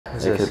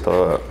What's You this? could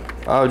throw up.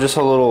 Oh, just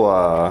a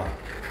little,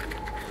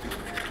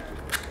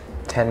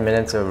 10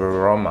 minutes of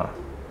aroma.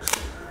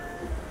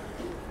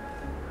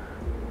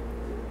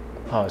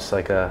 Oh, it's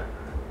like a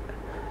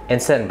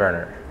incense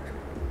burner.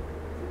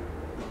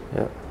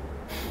 Yep.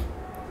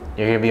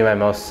 You're gonna be my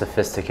most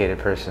sophisticated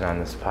person on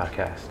this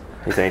podcast.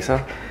 You think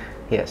so?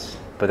 Yes,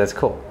 but that's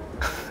cool.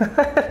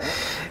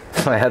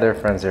 My other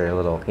friends are a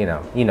little, you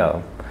know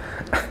them.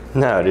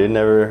 No, dude,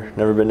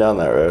 never been down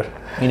that road.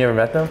 You never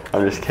met them?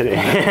 I'm just kidding.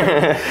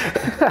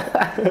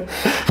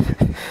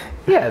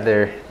 Yeah,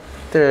 they're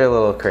a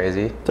little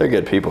crazy. They're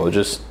good people.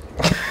 Just,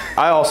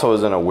 I also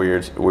was in a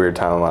weird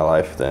time of my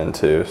life then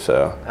too,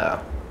 so.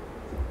 Oh.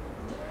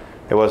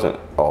 It wasn't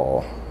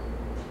all,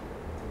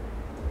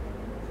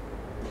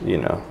 you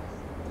know.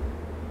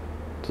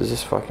 Is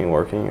this fucking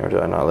working, or did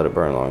I not let it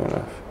burn long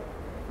enough?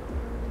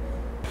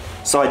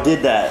 So I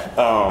did that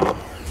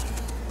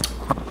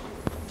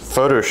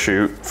photo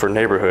shoot for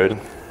Neighborhood,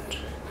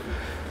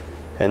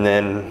 and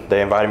then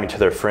they invited me to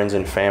their friends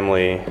and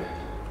family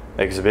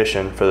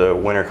exhibition for the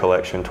winter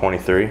collection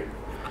 23.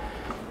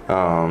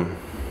 So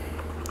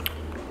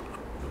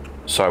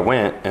I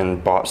went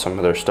and bought some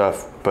of their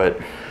stuff, but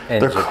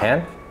In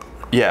Japan?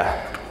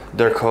 yeah,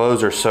 their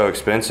clothes are so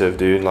expensive,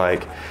 dude.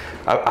 Like,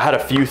 I had a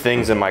few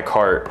things in my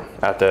cart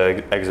at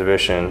the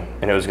exhibition,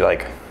 and it was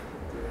like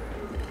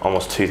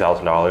almost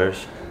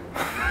 $2,000.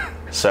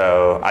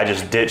 So I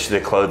just ditched the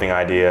clothing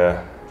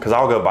idea, because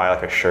I'll go buy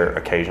like a shirt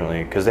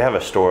occasionally, because they have a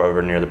store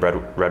over near the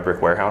Red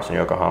Brick Warehouse in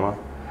Yokohama.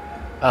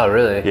 Oh,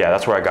 really? Yeah,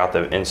 that's where I got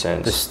the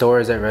incense. The store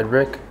is at Red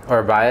Brick?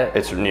 Or buy it?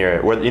 It's near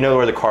it. You know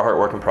where the Carhartt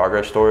Work in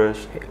Progress store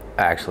is?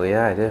 Actually,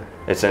 yeah, I do.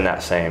 It's in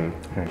that same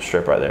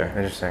strip right there.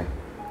 Interesting.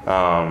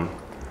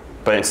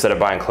 But instead of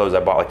buying clothes, I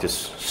bought like this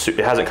suit.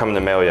 It hasn't come in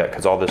the mail yet,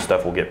 because all this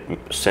stuff will get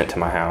sent to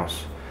my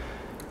house.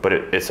 But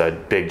it's a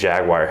big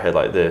Jaguar head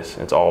like this.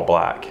 It's all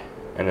black.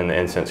 And then the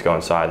incense go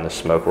inside and the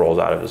smoke rolls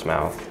out of his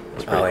mouth.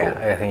 It's pretty cool.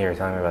 Yeah, I think you were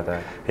telling me about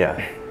that. Yeah.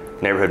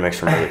 Neighborhood makes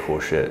some really cool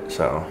shit,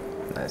 so.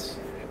 Nice.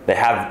 They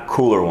have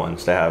cooler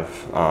ones. They have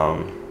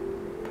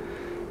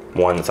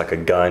one that's like a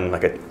gun,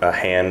 like a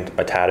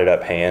tatted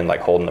up hand, like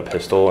holding a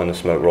pistol, and the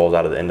smoke rolls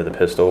out of the end of the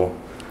pistol.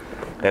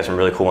 They have some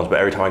really cool ones, but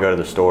every time I go to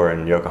the store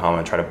in Yokohama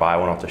and try to buy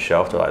one off the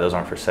shelf, they're like, those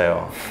aren't for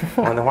sale.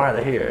 Well, then why are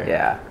they here?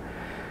 Yeah.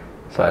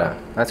 But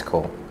that's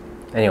cool.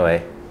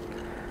 Anyway,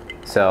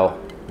 so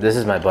this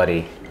is my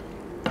buddy.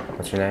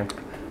 What's your name?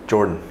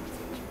 Jordan.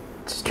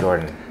 It's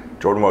Jordan.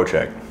 Jordan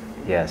Wojcik.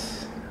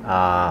 Yes.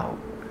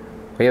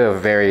 We have a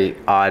very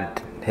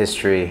odd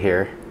history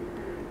here.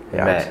 We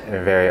met in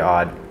a very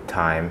odd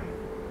time.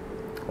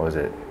 What was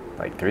it?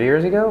 Like 3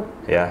 years ago?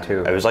 Yeah.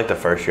 2. It was like the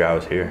first year I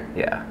was here.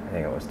 Yeah, I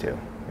think it was 2.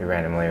 We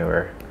randomly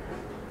were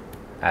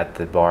at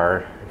the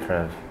bar in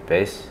front of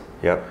base.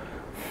 Yep.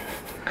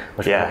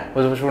 Which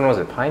one was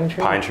it? Pine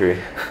Tree? Pine Tree.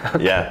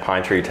 Yeah,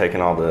 Pine Tree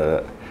taking all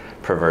the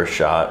perverse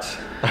shots.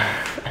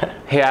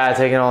 Yeah,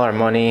 taking all our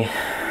money.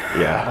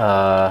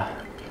 Yeah.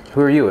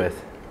 Who are you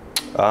with?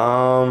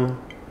 I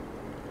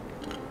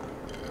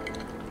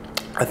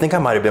think I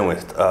might have been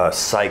with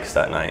Sykes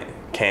that night.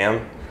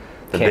 Cam,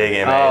 the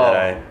big MA that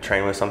I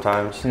train with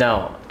sometimes.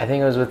 No, I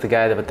think it was with the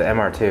guy with the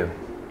MR2.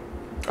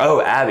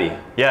 Oh, Abby.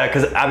 Yeah,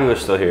 because Abby was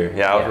still here.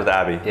 Yeah, I was with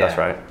Abby. Yeah. That's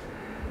right.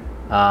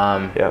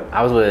 Yep.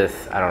 I was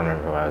with, I don't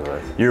remember who I was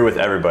with. You were with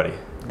everybody.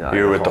 Like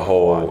you were with the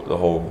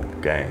whole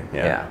gang.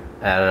 Yeah. Yeah.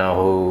 I don't know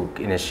who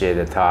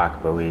initiated the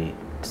talk, but we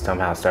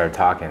somehow started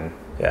talking.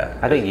 Yeah.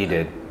 I think you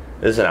did.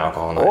 This is an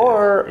alcohol night.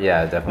 Or,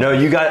 yeah, definitely. No,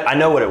 you guys, I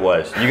know what it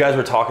was. You guys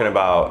were talking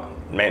about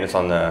maintenance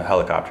on the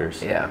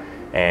helicopters. Yeah.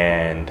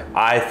 And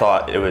I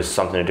thought it was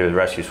something to do with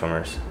rescue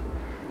swimmers.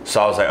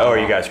 So I was like, oh, are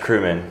you guys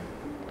crewmen?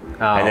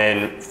 Oh. And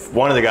then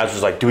one of the guys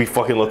was like, do we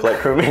fucking look like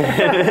crewmen?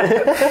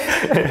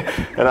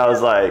 And I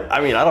was like,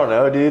 I mean, I don't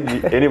know,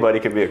 dude. Anybody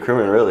could be a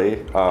crewman,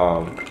 really.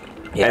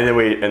 Yeah. And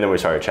then we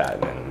started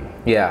chatting. And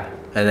yeah.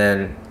 And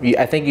then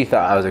I think you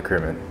thought I was a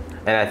crewman.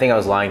 And I think I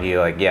was lying to you,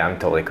 like, yeah, I'm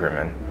totally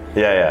crewman.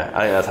 yeah,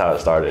 I think that's how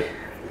it started.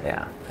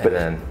 Yeah. And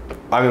then,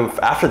 I mean,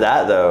 after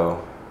that,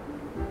 though,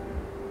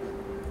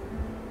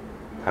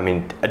 I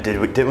mean,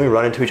 didn't we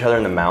run into each other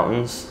in the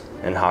mountains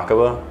in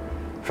Hakuba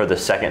for the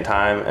second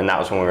time? And that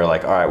was when we were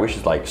like, all right, we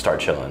should like start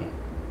chilling.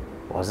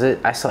 was it?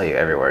 I saw you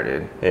everywhere,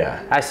 dude.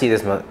 Yeah. I see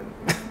this,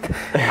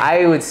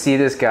 I would see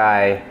this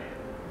guy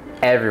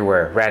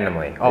everywhere,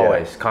 randomly,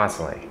 always,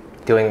 constantly,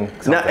 doing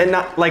something. And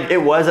not like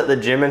it was at the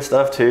gym and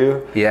stuff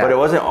too. Yeah. But it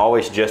wasn't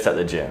always just at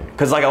the gym.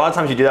 Cause like a lot of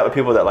times you do that with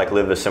people that like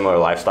live a similar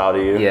lifestyle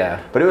to you.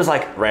 Yeah. But it was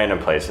like random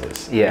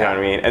places. Yeah. You know what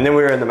I mean? And then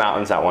we were in the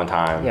mountains at one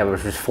time. Yeah,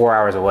 which was 4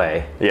 hours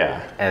away.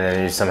 Yeah. And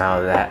then you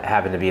somehow that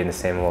happened to be in the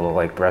same little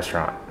like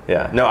restaurant.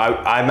 Yeah. No,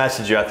 I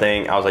messaged you, I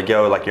think. I was like,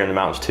 yo, like you're in the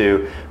mountains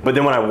too. But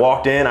then when I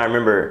walked in, I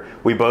remember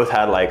we both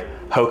had like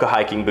Hoka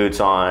hiking boots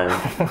on,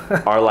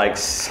 our like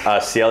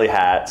CLE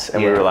hats,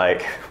 and we were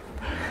like,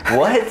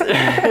 what?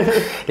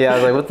 Yeah, I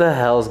was like, what the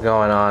hell's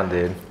going on,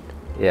 dude?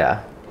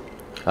 Yeah.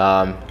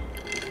 Yeah,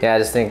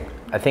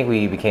 I think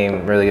we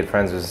became really good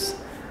friends.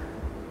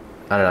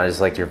 I don't know, I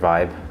just liked your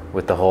vibe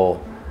with the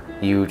whole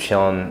you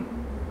chilling,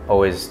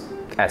 always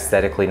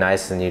aesthetically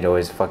nice and you'd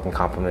always fucking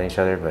compliment each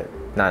other, but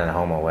not in a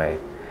homo way.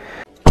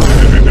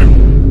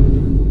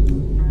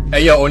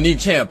 Hey yo, Oni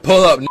Champ,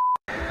 pull up.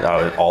 No,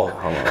 it was all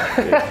homo.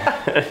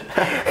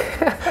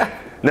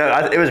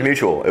 No, it was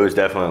mutual. It was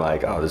definitely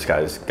like, oh, this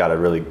guy's got a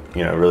really,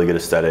 really good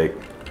aesthetic.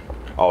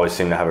 Always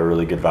seemed to have a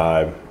really good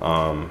vibe.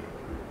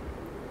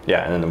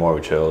 Yeah, and then the more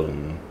we chilled,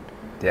 and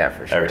yeah,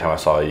 for sure. every time I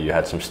saw you, you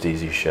had some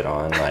steezy shit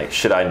on, like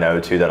shit I know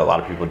too that a lot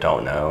of people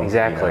don't know.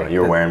 Exactly.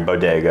 You were wearing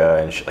bodega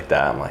and shit like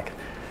that. I'm like,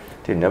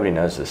 dude, nobody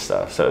knows this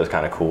stuff. So it was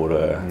kind of cool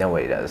to.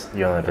 Nobody does.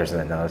 You're the only person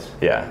that knows.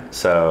 Yeah.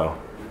 So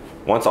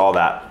once all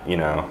that,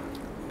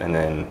 and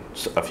then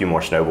a few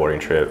more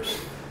snowboarding trips.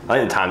 I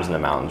think the times in the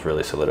mountains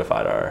really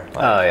solidified our.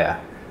 Oh yeah.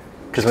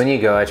 Because when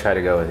you go, I try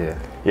to go with you.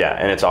 Yeah,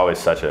 and it's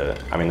always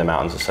the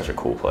mountains is such a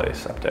cool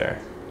place up there.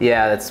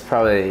 Yeah, that's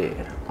probably,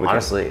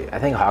 honestly, I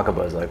think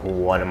Hakuba is like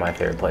one of my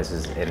favorite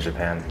places in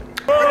Japan.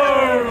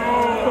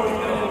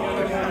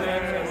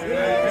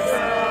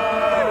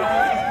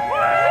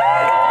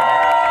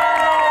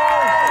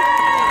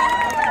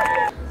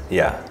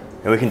 Yeah,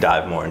 and we can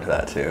dive more into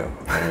that too.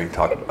 And we can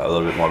talk a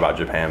little bit more about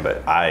Japan,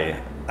 but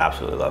I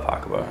absolutely love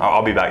Hakuba.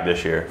 I'll be back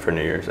this year for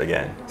New Year's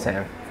again.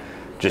 Same.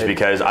 Just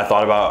because I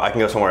thought about, I can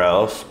go somewhere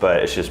else,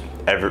 but it's just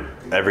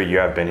every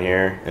year I've been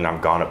here and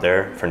I've gone up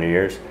there for New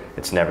Year's,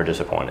 it's never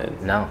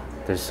disappointed. No,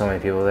 there's so many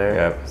people there.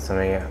 Yep. So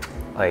many,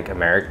 like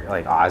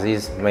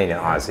Aussies, mainly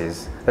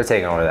Aussies. They're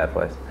taking over that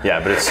place. Yeah,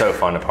 but it's so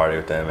fun to party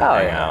with them and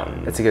hang out.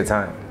 And it's a good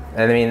time.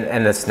 And I mean,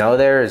 and the snow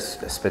there is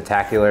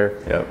spectacular.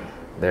 Yep.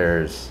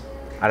 There's,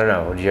 I don't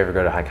know, did you ever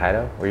go to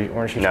Hokkaido?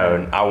 Weren't you?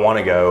 No, I want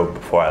to go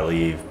before I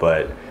leave,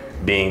 but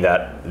being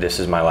that this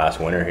is my last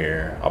winter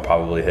here, I'll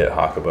probably hit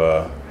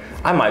Hakuba.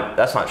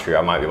 That's not true.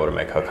 I might be able to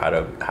make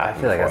Hokkaido happen. I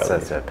feel like that's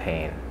such a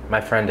pain.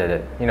 My friend did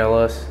it. You know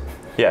Lewis?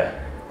 Yeah.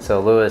 So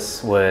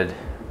Lewis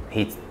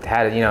he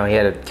had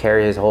to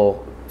carry his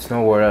whole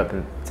snowboard up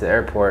to the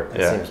airport.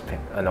 It seems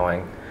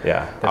annoying.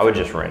 Yeah, I would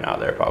just rent out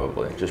there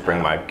probably. Just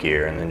bring my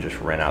gear and then just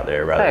rent out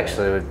there rather. That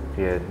actually would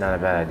be not a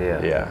bad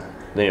idea. Yeah.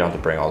 Then you don't have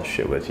to bring all the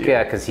shit with you.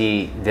 Yeah, because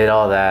he did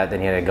all that, then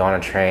he had to go on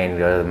a train,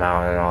 go to the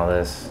mountain and all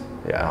this.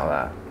 Yeah. And all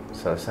that.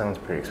 So it sounds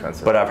pretty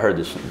expensive. But I've heard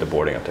the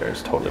boarding up there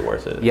is totally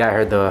worth it. Yeah, I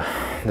heard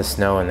the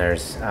snow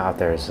out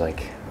there is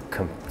like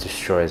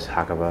destroys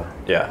Hakuba.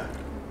 Yeah.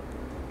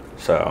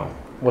 So.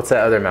 What's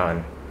that other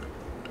mountain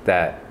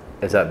that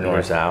is up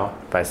north?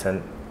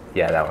 Mirzao?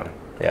 Yeah, that one.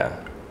 Yeah.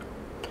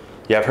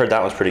 Yeah, I've heard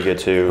that one's pretty good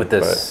too. With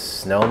the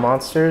snow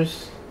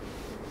monsters?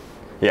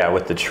 Yeah,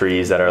 with the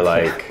trees that are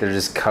like... They're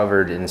just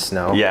covered in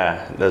snow.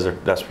 Yeah,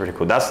 that's pretty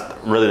cool. That's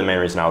really the main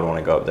reason I would want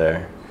to go up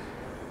there.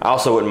 I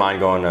also wouldn't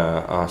mind going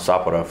to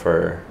Sapporo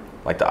for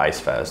like the Ice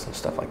Fest and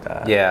stuff like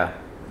that. Yeah,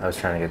 I was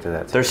trying to get to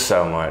that too. There's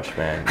so much,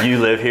 man. You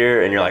live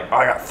here and you're like, oh,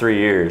 I got 3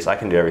 years. I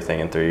can do everything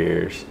in 3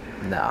 years.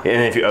 No.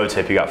 And if you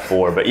OTIP, you got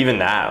 4. But even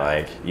that,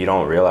 like, you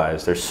don't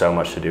realize there's so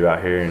much to do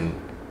out here, and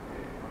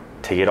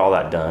to get all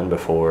that done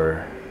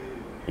before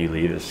you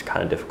leave is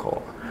kind of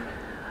difficult.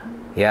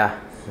 Yeah,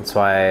 that's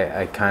why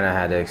I kind of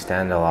had to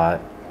extend a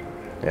lot.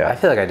 Yeah. I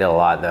feel like I did a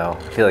lot though.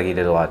 I feel like you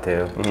did a lot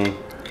too. Mm-hmm.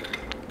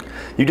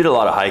 You did a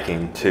lot of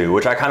hiking too,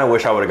 which I kind of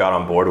wish I would have got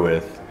on board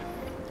with.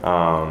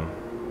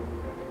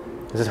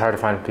 This is hard to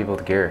find people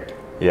with gear.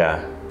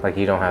 Yeah. Like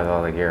you don't have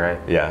all the gear, right?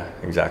 Yeah,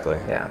 exactly.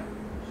 Yeah.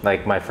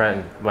 Like my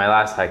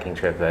last hiking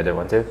trip that I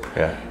went to,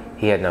 yeah,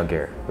 he had no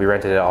gear. We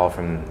rented it all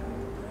from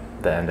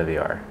the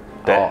NWR.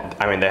 They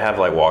have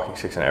like walking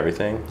sticks and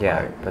everything.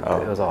 Yeah, but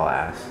it was all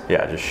ass.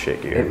 Yeah, just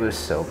shit gear. It was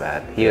so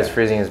bad. He was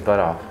freezing his butt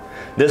off.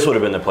 This would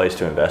have been the place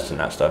to invest in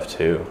that stuff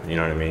too. You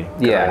know what I mean?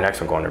 Yeah.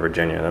 Next, I'm going to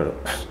Virginia.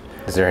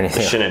 Is there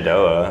anything?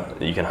 Shenandoah.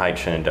 You can hike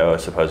Shenandoah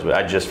supposedly.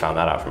 I just found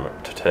that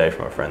out today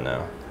from a friend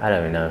though. I don't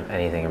even know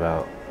anything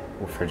about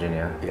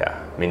Virginia.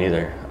 Yeah, me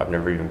neither. I've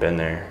never even been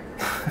there,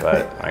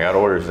 but I got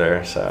orders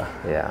there, so.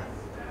 Yeah.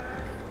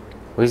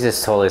 We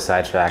just totally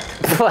sidetracked.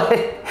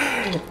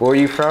 Where were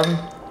you from?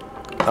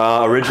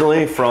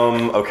 Originally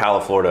from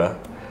Ocala, Florida.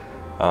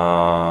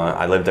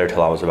 I lived there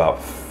till I was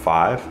about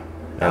 5,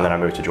 and then I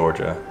moved to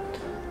Georgia,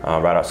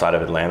 right outside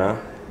of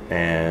Atlanta,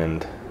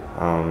 and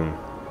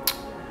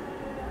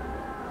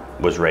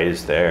was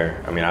raised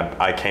there. I mean,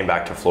 I came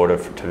back to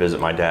Florida to visit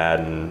my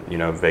dad and,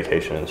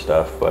 vacation and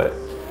stuff, but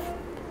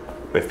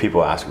if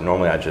people ask me,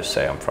 normally I just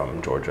say I'm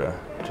from Georgia,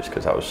 just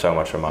because that was so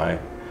much of my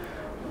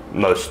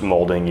most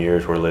molding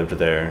years were lived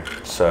there.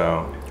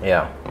 So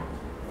yeah,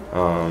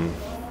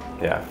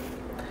 yeah.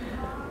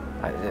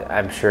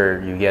 I'm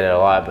sure you get it a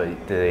lot,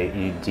 but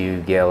do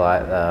you get a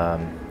lot?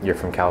 You're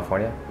from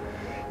California?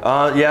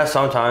 Yeah,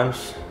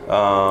 sometimes.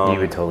 You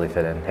would totally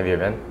fit in. Have you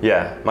ever been?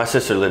 Yeah, my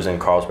sister lives in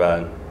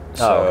Carlsbad.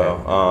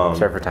 So, okay.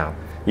 Surfer town.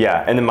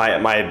 Yeah, and then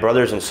my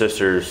brothers and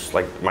sisters,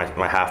 like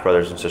my half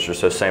brothers and sisters,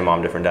 so same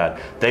mom, different dad,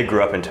 they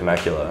grew up in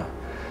Temecula.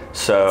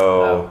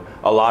 So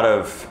a lot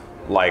of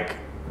like,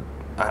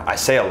 I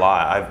say a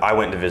lot, I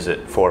went to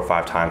visit 4 or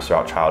 5 times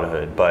throughout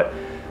childhood, but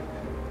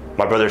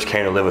my brothers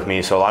came to live with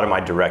me, so a lot of my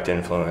direct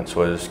influence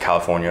was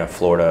California,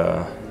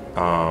 Florida.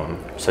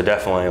 So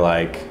definitely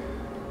like,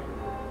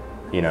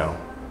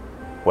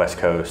 West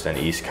Coast and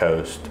East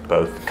Coast,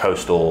 both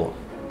coastal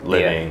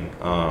living.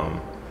 Yeah.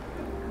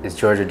 Is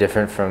Georgia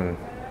different from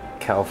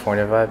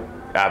California vibe?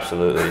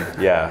 Absolutely,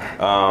 yeah.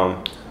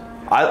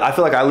 I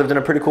feel like I lived in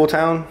a pretty cool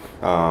town.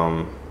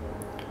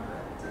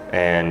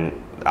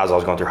 And as I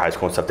was going through high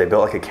school and stuff, they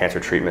built like a cancer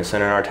treatment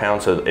center in our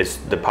town. So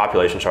the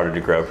population started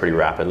to grow pretty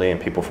rapidly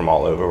and people from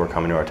all over were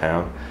coming to our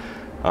town.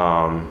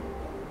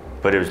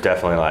 But it was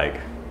definitely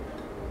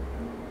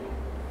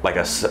like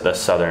a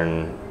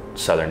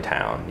southern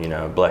town, you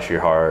know, bless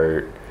your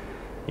heart,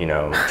 you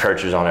know,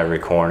 churches on every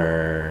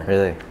corner.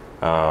 Really?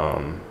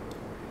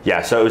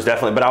 Yeah, so it was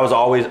definitely, but I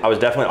was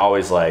definitely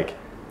always like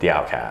the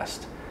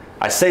outcast.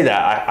 I say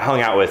that, I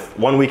hung out with,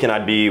 one weekend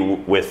I'd be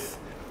with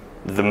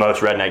the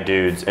most redneck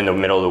dudes in the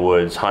middle of the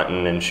woods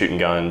hunting and shooting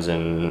guns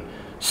and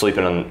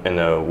sleeping in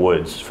the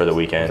woods for the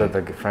weekend. Was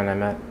that the friend I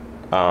met?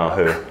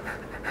 Who?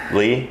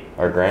 Lee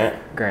or Grant?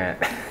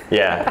 Grant.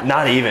 Yeah,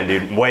 not even,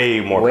 dude. Way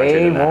more country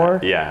Way than more?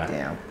 that. Yeah.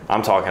 Damn.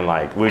 I'm talking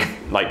like, we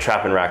like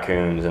trapping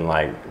raccoons, and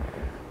like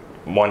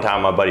one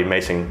time my buddy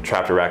Mason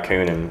trapped a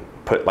raccoon and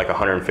put like a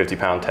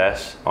 150-pound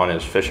test on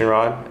his fishing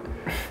rod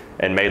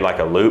and made like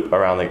a loop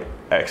around the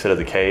exit of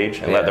the cage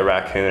and let the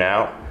raccoon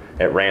out.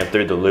 It ran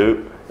through the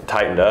loop,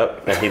 tightened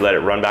up, and he let it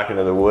run back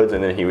into the woods,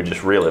 and then he would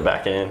just reel it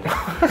back in.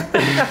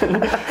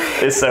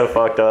 It's so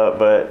fucked up,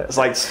 but it's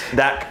like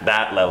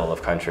that level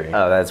of country.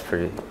 Oh, that's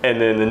pretty. And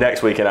then the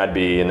next weekend I'd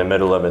be in the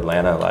middle of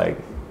Atlanta, like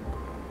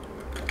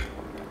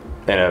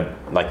in a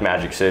like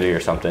Magic City or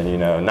something, you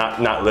know,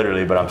 not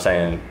literally, but I'm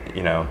saying,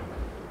 you know,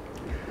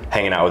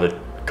 hanging out with a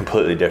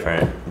completely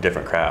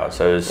different crowd.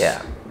 So it was,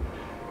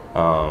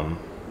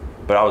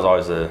 but I was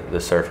always the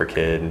surfer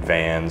kid, and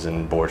Vans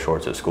and board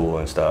shorts at school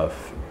and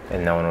stuff.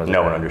 And no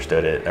one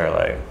understood it, or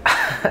like.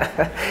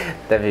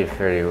 That'd be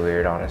pretty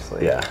weird,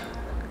 honestly. Yeah.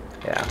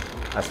 Yeah,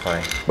 that's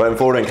funny. But in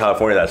Florida and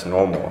California, that's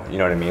normal. You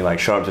know what I mean? Like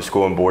showing up to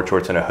school in board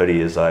shorts and a hoodie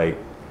is like,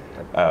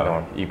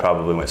 oh, you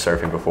probably went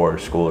surfing before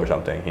school or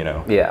something, you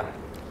know? Yeah.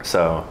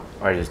 So.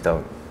 Or just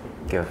don't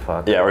give a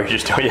fuck. Yeah, or you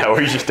just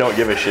don't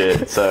give a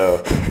shit.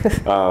 So,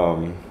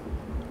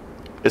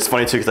 it's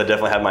funny too, because I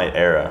definitely had my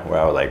era where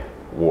I like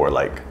wore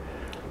like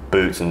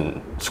boots and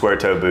square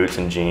toe boots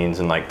and jeans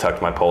and like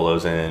tucked my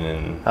polos in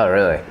and. Oh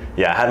really?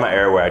 Yeah, I had my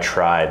era where I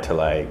tried to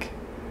like,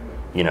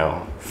 you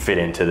know, fit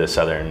into the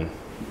southern,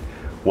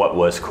 what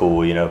was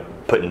cool, you know,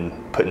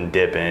 putting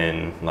dip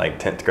in like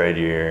 10th grade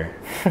year,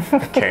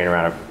 carrying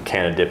around a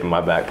can of dip in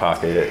my back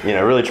pocket, you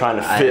know, really trying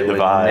to fit the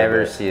vibe. I would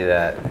never see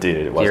that. Dude,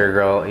 it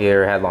wasn't. You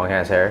ever had long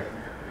ass hair?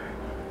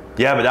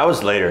 Yeah, but that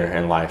was later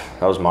in life.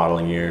 That was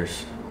modeling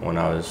years when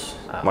I was,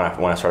 when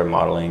I started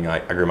modeling, I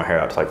grew my hair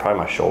out to like probably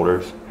my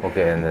shoulders. We'll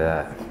get into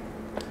that.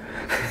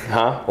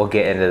 Huh? We'll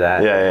get into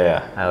that.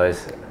 Yeah.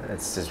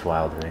 It's just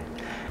wild to me.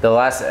 The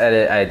last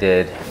edit I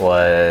did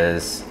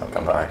was,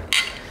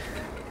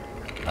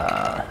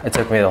 it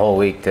took me the whole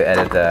week to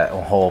edit the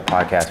whole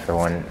podcast for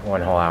one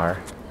whole hour.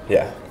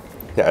 Yeah,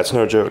 it's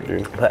no joke,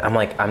 dude. But I'm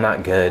like, I'm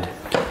not good.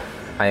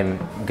 I'm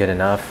good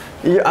enough.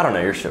 Yeah, I don't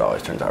know, your shit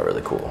always turns out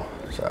really cool.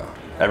 So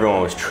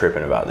everyone was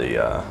tripping about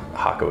the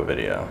Hako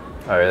video.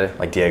 Oh really?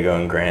 Like Diego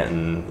and Grant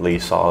and Lee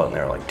saw it and they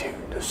were like, dude,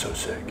 that's so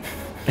sick.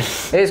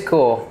 It is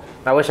cool.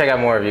 I wish I got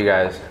more of you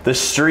guys. The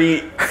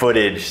street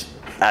footage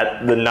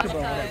at the night.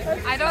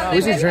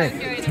 What's your drink?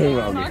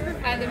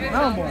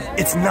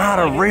 It's not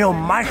a real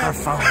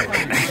microphone.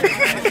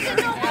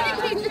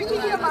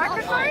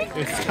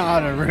 It's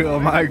not a real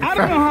microphone. I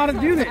don't know how to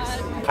do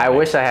this. I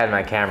wish I had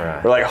my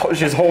camera. We're like,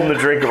 she's holding the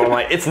drink up. I'm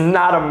like, it's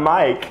not a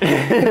mic.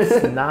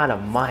 It's not a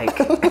mic.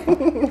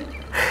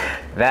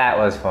 That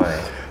was funny.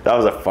 That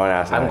was a fun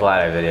ass night. I'm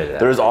glad I videoed that.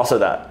 There was also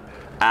that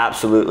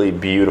absolutely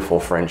beautiful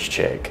French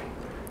chick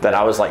that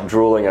I was like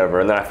drooling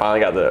over, and then I finally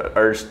got the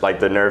urge, like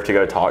the nerve to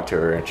go talk to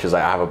her, and she's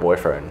like, I have a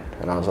boyfriend.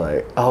 And I was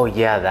like, oh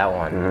yeah, that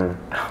one.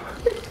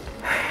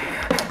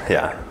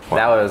 Yeah.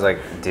 That was like,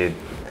 dude,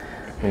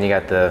 and you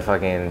got the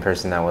fucking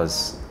person that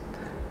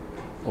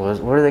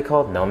what are they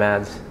called?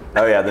 Nomads?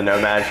 Oh yeah, the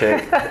nomad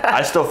chick.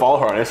 I still follow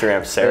her on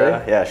Instagram, Sarah.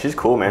 Really? Yeah, she's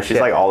cool, man. Oh, she's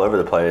shit. like all over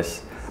the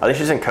place. I think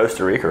she's in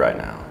Costa Rica right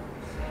now.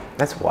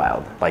 That's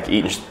wild. Like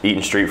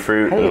eating street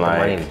fruit. How do you and get the like,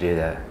 money to do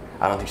that?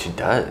 I don't think she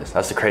does.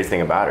 That's the crazy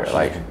thing about her.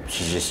 Like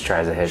She just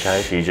tries to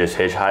hitchhike? she just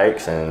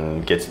hitchhikes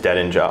and gets dead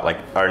end job, like,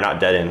 or not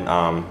dead end,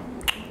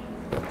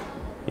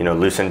 you know,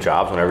 loose end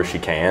jobs whenever she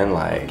can,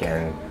 like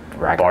And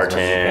rack as much as she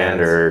can. bartend,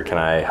 or can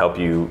I help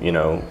you, you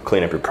know,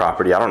 clean up your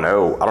property? I don't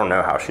know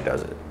how she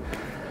does it,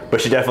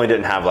 but she definitely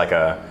didn't have like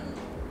a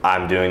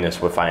I'm doing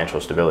this with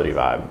financial stability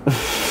vibe.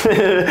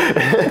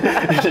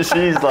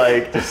 She's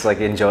like just like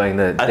enjoying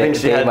the I think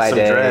she day had by some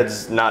day.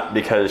 dreads, not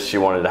because she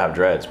wanted to have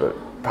dreads, but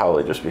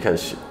probably just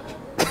because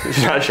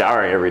she's not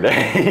showering every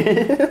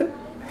day.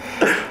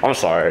 I'm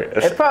sorry.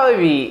 It'd probably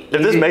be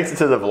If this makes it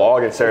to the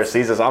vlog and Sarah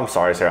sees this, I'm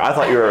sorry, Sarah. I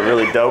thought you were a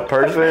really dope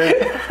person.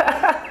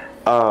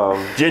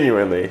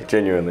 Genuinely,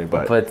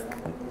 but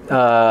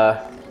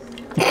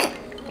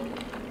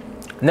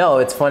no,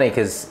 it's funny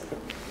because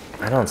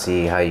I don't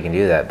see how you can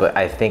do that, but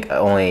I think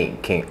only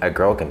a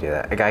girl can do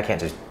that. A guy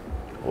can't just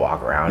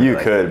walk around. You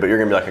like, could, but you're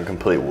gonna be like a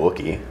complete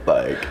Wookiee.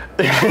 Like,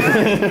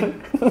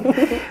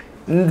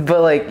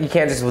 but like you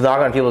can't just knock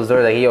on people's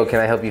door like, yo, can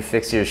I help you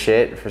fix your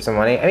shit for some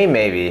money? I mean,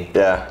 maybe.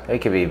 yeah, It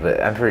could be,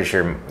 but I'm pretty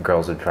sure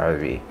girls would probably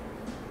be.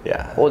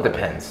 yeah. Well, it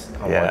depends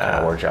on what Yeah. kind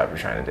of work job you're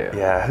trying to do.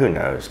 Yeah, who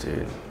knows,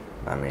 dude?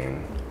 I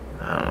mean,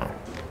 I don't know.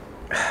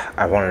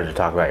 I wanted to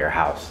talk about your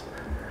house.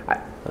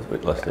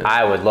 let's do it.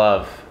 I would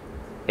love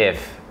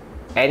if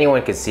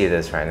anyone could see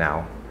this right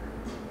now.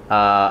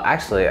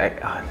 Actually,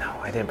 oh no,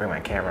 I didn't bring my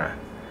camera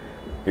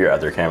Your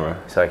other camera.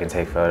 so I can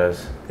take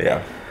photos.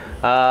 Yeah.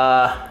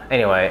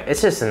 Anyway,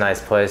 it's just a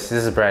nice place. This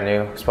is a brand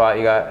new spot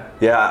you got.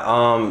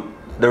 Yeah.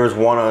 There was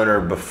one owner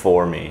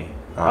before me.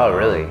 Oh,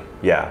 really?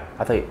 Yeah.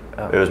 I thought.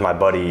 It was my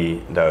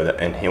buddy though,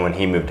 and when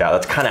he moved out,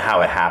 that's kind of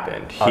how it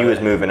happened. He was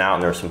moving out,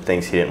 and there were some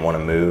things he didn't want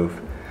to move,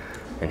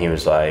 and he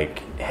was like,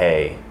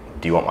 "Hey,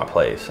 do you want my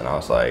place?" And I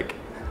was like,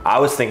 I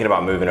was thinking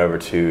about moving over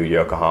to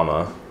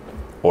Yokohama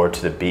or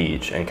to the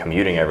beach and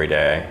commuting every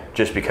day,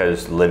 just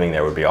because living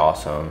there would be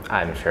awesome.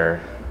 I'm sure.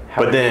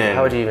 How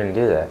would you even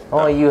do that?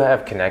 Oh, you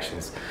have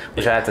connections,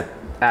 which I have to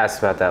ask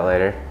about that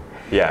later.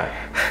 Yeah.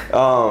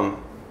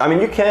 I mean,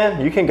 you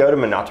can go to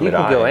Minato. You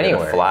can go and get a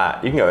anywhere.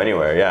 flat. You can go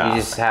anywhere. Yeah. You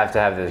just have to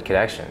have the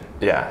connection.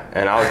 Yeah,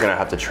 and I was gonna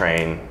have to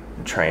train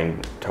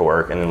to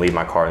work and then leave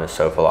my car in the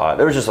sofa lot.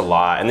 There was just a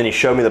lot, and then he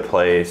showed me the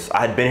place. I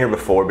had been here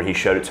before, but he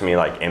showed it to me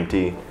like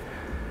empty,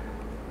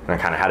 and I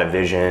kind of had a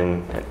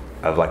vision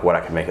of like what I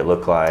could make it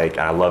look like,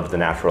 and I loved the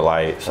natural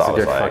light. So It's I a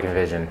was good like, fucking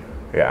vision.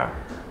 yeah,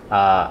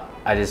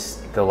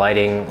 The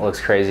lighting looks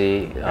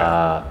crazy.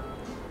 I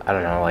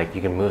don't know, like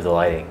you can move the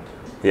lighting.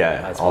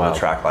 yeah, That's all wild. the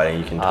track lighting,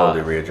 you can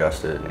totally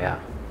readjust it. Yeah.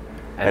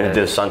 And then-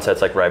 the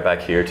sunset's like right back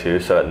here too,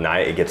 so at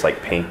night it gets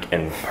like pink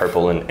and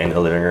purple in the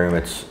living room.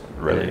 It's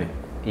really,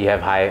 You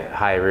have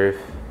high roof.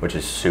 which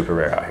is super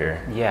rare out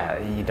here. Yeah,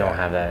 you don't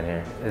have that in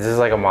here. This is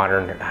like a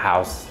modern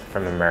house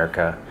from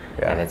America,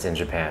 Yeah. and it's in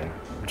Japan.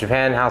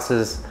 Japan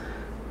houses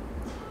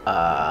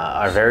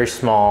are very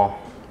small,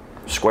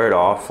 Squared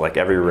off, like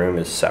every room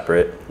is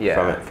separate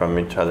Yeah. from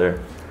each other.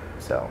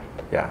 so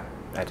Yeah.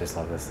 I just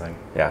love this thing.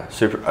 Yeah,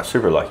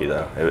 super lucky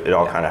though. It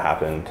all kind of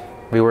happened.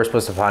 We were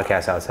supposed to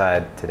podcast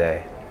outside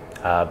today,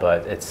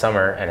 but it's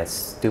summer and it's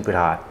stupid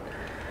hot.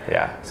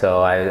 Yeah.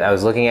 So I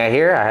was looking at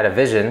here, I had a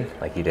vision,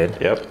 like you did.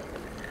 Yep.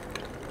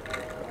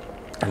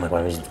 I'm like, why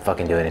don't we just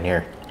fucking do it in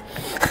here?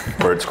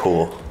 Where it's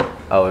cool.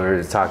 Oh, we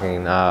were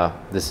talking,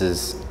 this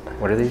is,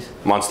 what are these?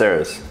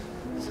 Monsteras.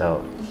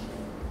 So,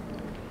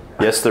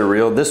 Yes, they're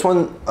real. This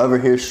one over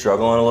here is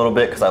struggling a little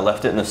bit because I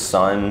left it in the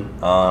sun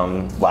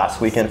last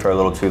weekend for a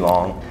little too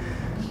long.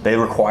 They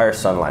require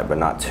sunlight, but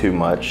not too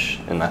much,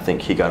 and I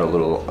think he got a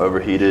little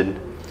overheated.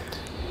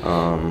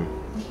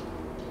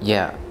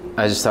 yeah,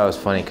 I just thought it was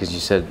funny because you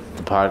said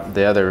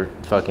the other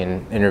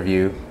fucking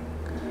interview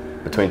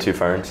Between two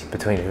ferns.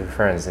 between two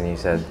friends, and you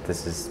said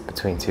this is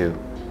between two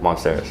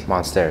Monsteras.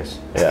 monsters.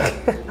 Yeah.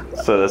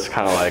 So that's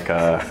kind of like,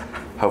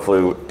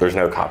 hopefully there's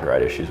no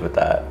copyright issues with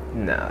that.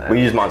 No, We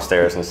use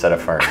Monsteras instead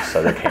of ferns,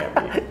 so there can't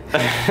be.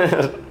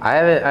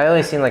 I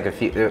only seen like a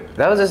few.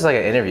 That was just like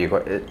an interview.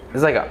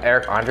 It's like an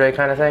Eric Andre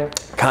kind of thing.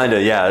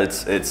 Kinda, yeah.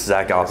 It's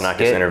Zach Galifianakis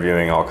Skit.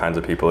 interviewing all kinds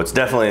of people. It's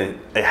definitely,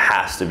 it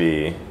has to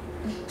be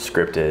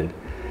scripted,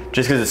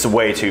 just because it's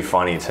way too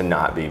funny to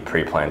not be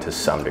pre-planned to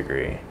some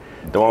degree.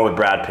 The one with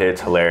Brad Pitt's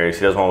hilarious.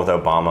 He does one with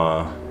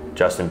Obama,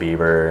 Justin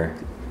Bieber.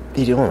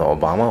 You doing with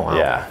Obama? Wow.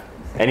 Yeah,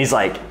 and he's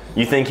like,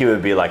 you think he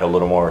would be like a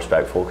little more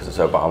respectful because it's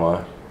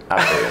Obama?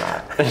 Absolutely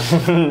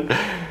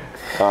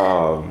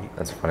not.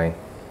 That's funny.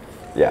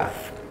 Yeah,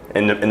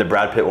 in the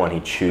Brad Pitt one, he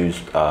chews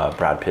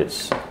Brad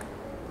Pitt's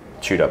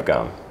chewed up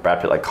gum.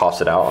 Brad Pitt like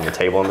coughs it out on the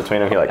table in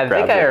between him. He like I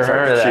grabs think I it and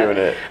starts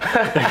remember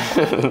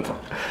chewing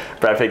it.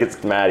 Brad Pitt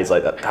gets mad. He's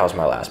like, that was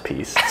my last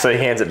piece. So he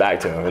hands it back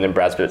to him, and then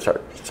Brad Pitt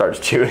starts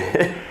chewing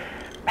it.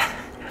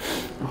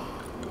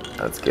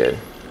 That's good.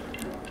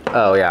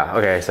 Oh yeah.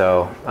 Okay.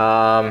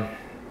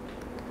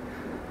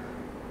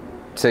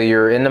 So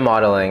you're into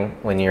modeling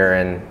when you're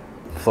in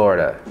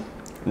Florida.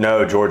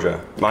 No,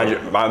 Georgia. Mind you,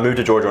 I moved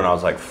to Georgia when I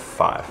was like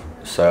 5.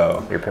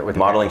 So With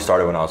modeling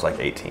started when I was like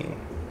 18.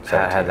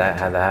 How'd that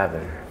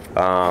happen?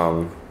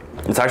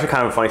 It's actually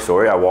kind of a funny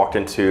story. I walked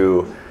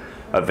into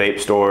a vape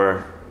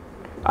store.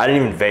 I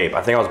didn't even vape.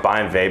 I think I was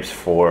buying vapes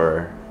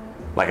for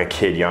like a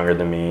kid younger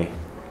than me.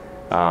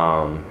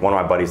 One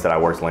of my buddies that I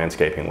worked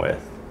landscaping with.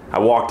 I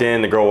walked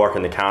in, the girl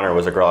working the counter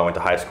was a girl I went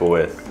to high school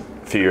with,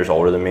 a few years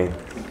older than me.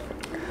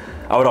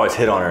 I would always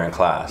hit on her in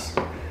class,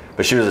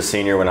 but she was a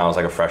senior when I was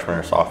like a freshman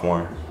or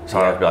sophomore. So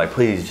I would be like,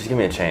 please, just give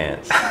me a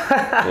chance.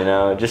 You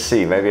know, just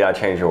see, maybe I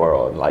change your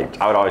world. Like,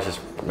 I would always just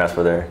mess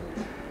with her.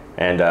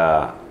 And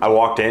I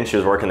walked in, she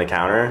was working the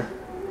counter,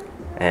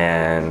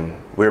 and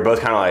we were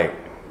both kind of like,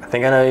 I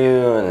think I know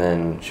you. And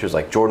then she was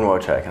like, Jordan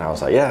Wojcik. And I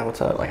was like, yeah,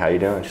 what's up? Like, how you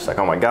doing? She's like,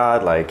 oh my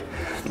God, like,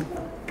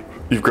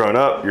 you've grown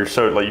up. You're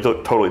so, like, you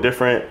look totally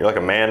different. You're like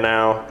a man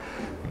now.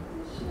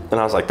 And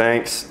I was like,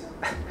 thanks.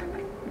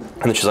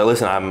 And then she's like,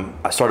 listen,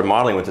 I started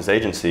modeling with this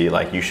agency.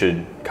 Like, you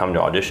should come to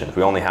auditions.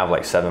 We only have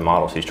like 7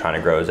 models. He's trying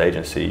to grow his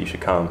agency. You should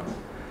come.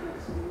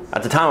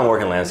 At the time, I'm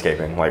working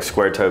landscaping, like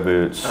square toe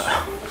boots,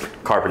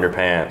 carpenter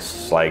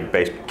pants, like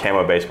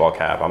camo baseball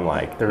cap. I'm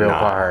like The real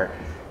Carhartt.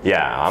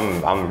 Yeah,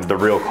 I'm the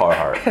real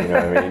Carhartt. You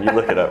know what I mean? You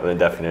look it up in the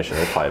definition,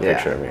 there's probably a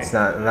picture of me. It's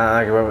not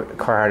like what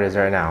Carhartt is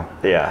right now.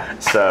 Yeah.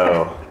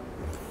 So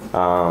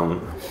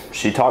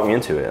she talked me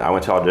into it. I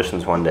went to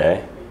auditions one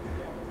day,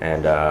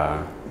 and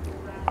I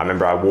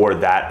remember I wore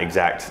that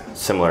exact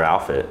similar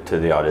outfit to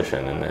the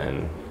audition, and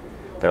then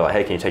they're like,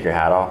 "Hey, can you take your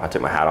hat off?" I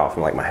took my hat off,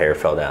 and like my hair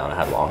fell down. I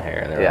had long hair,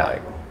 and they were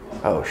like,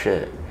 "Oh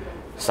shit."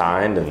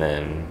 Signed, and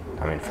then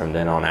I mean from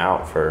then on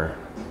out for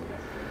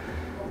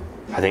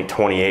I think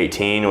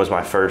 2018 was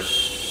my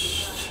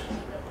first.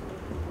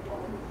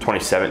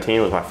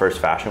 2017 was my first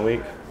fashion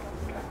week.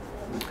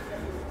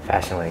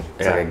 Fashion week.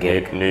 It's like a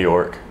gig. New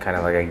York. Kind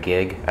of like a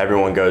gig.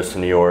 Everyone goes to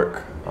New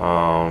York.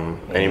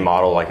 Any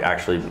model like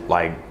actually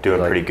like doing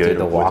pretty good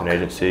with an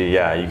agency.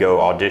 Yeah, you go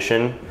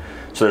audition.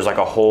 So there's like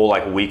a whole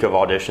like week of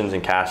auditions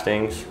and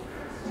castings,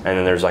 and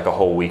then there's like a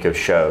whole week of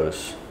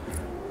shows.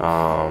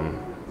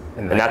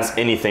 And that's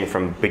anything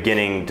from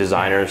beginning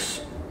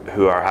designers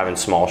who are having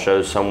small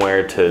shows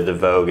somewhere to the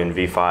Vogue and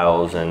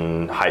V-Files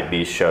and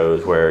Hypebeast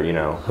shows where, you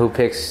know. Who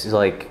picks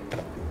like,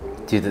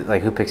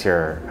 who picks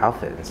your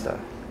outfit and stuff?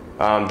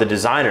 The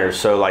designers.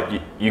 So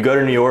like you go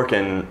to New York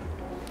and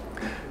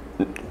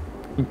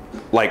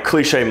like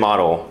cliche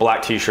model,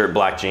 black t-shirt,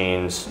 black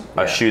jeans,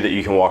 a shoe that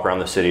you can walk around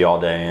the city all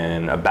day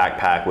in, a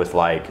backpack with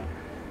like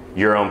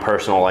your own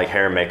personal like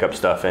hair and makeup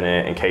stuff in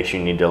it in case you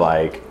need to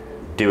like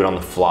do it on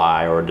the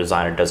fly, or a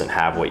designer doesn't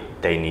have what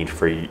they need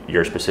for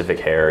your specific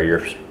hair or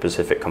your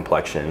specific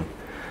complexion.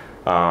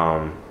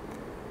 And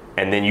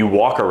then you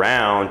walk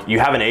around, you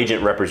have an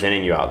agent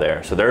representing you out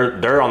there. So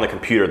they're on the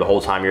computer the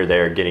whole time you're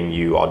there getting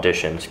you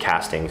auditions,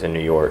 castings in New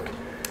York.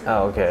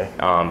 Oh, okay.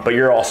 But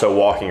you're also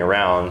walking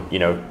around, you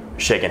know,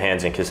 shaking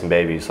hands and kissing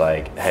babies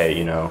like, hey,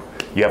 you know,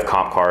 you have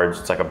comp cards.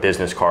 It's like a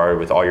business card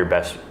with all your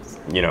best,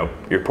 you know,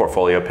 your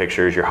portfolio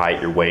pictures, your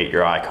height, your weight,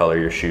 your eye color,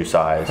 your shoe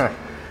size.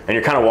 And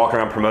you're kind of walking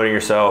around promoting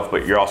yourself,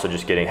 but you're also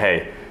just getting,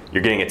 hey,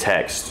 you're getting a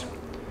text.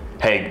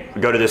 Hey,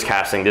 go to this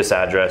casting, this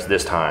address,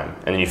 this time.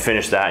 And then you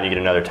finish that and you get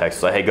another text.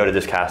 It's like, hey, go to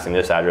this casting,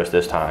 this address,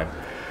 this time.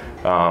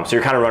 So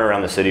you're kind of running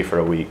around the city for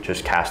a week,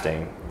 just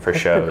casting for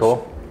shows. Pretty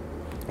cool.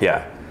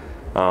 Yeah.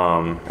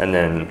 And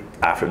then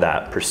after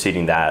that,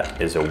 preceding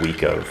that is a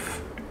week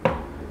of,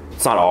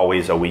 it's not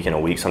always a week and a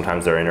week.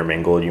 Sometimes they're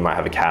intermingled. You might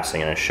have a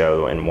casting and a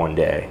show in one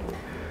day.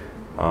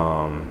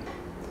 None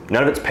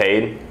of it's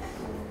paid.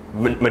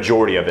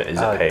 Majority of it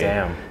isn't paid.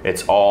 Damn.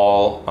 It's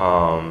all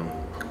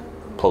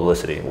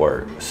publicity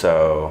work.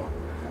 So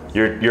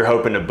you're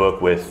hoping to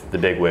book with the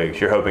big wigs.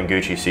 You're hoping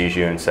Gucci sees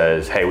you and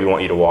says, hey, we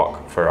want you to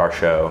walk for our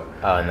show.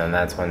 Oh, and then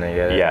that's when they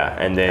get it? Yeah,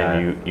 and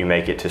then you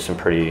make it to some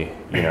pretty,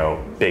 you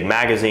know, big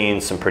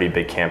magazines, some pretty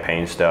big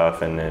campaign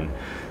stuff. And then,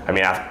 I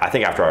mean, I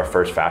think after our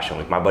first fashion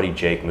week, my buddy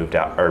Jake moved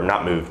out, or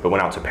not moved, but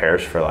went out to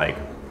Paris for like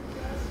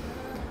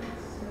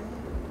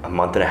a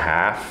month and a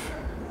half,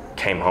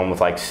 came home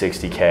with like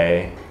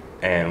 60K,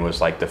 and was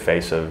like the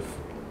face of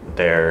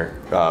their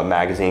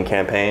magazine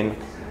campaign.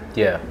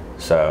 Yeah.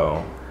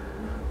 So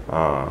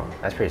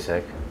that's pretty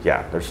sick.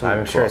 Yeah, there's some.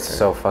 I'm sure it's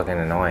so fucking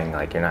annoying.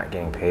 Like you're not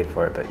getting paid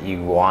for it, but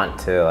you want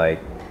to like.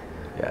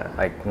 Yeah.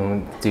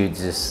 Like, dude,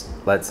 just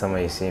let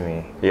somebody see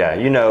me. Yeah,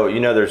 you know,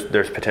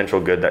 there's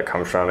potential good that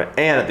comes from it,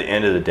 and at the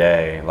end of the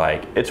day,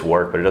 like it's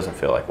work, but it doesn't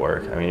feel like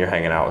work. I mean, you're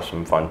hanging out with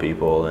some fun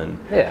people, and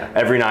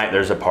every night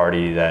there's a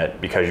party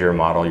that because you're a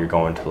model, you're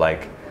going to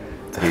like.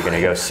 You're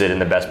gonna go sit in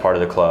the best part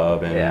of the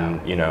club,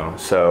 and you know.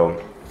 So,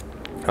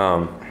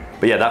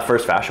 but yeah, that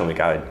first fashion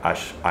week, I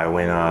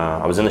went.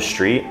 I was in the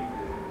street.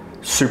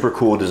 Super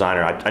cool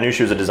designer. I knew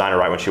she was a designer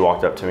right when she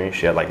walked up to me.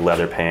 She had like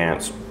leather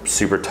pants,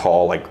 super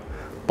tall, like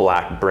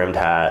black brimmed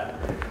hat.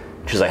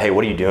 She's like, "Hey,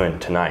 what are you doing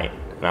tonight?"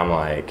 And I'm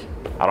like,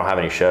 "I don't have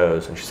any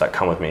shows." And she's like,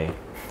 "Come with me."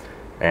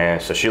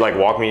 And so she like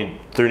walked me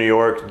through New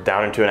York,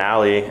 down into an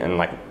alley, and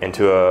like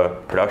into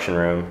a production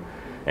room,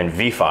 and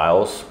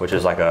V-Files, which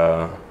is like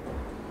a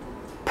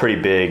pretty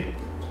big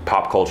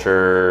pop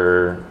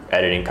culture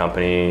editing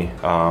company.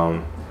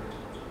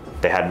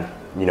 They had,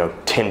 you know,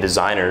 10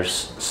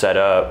 designers set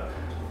up,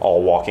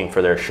 all walking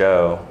for their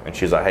show. And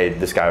she's like, hey,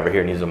 this guy over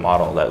here needs a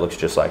model that looks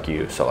just like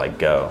you, so like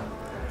go.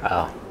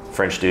 Oh.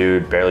 French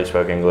dude, barely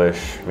spoke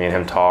English. Me and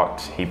him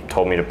talked. He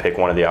told me to pick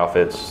one of the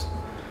outfits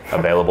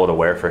available to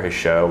wear for his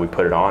show. We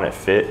put it on, it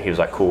fit. He was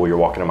like, cool, you're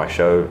walking to my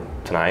show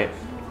tonight.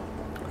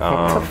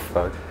 What the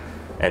fuck?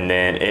 And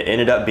then it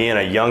ended up being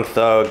a Young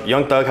Thug.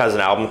 Young Thug has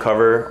an album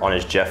cover on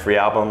his Jeffrey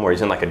album where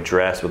he's in like a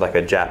dress with like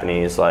a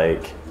Japanese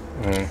like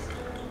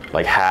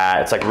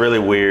hat. It's like really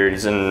weird.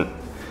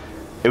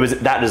 It was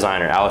that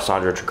designer,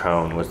 Alessandro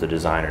Tricone was the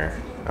designer.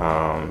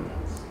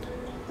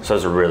 So it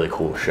was a really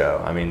cool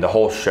show. I mean, the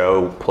whole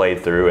show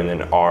played through, and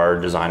then our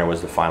designer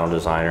was the final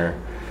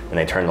designer, and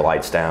they turned the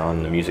lights down,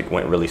 and the music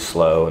went really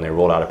slow, and they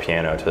rolled out a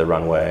piano to the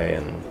runway,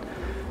 and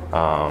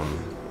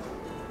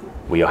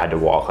we had to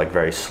walk like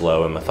very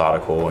slow and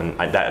methodical, and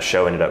that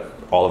show ended up,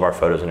 all of our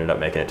photos ended up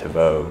making it to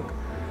Vogue.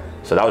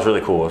 So that was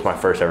really cool. It was my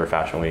first ever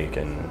fashion week,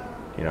 and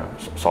you know,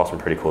 saw some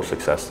pretty cool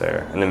success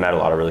there. And then met a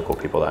lot of really cool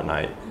people that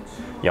night.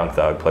 Young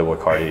Thug, Playboy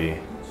Cardi.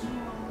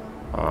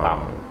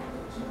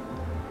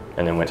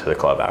 And then went to the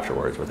club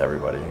afterwards with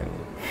everybody and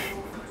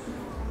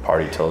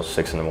partied till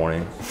 6 in the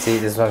morning. See,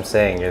 this is what I'm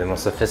saying. You're the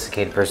most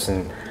sophisticated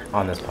person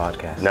on this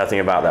podcast. Nothing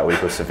about that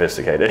week was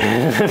sophisticated.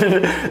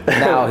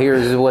 Now,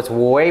 here's what's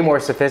way more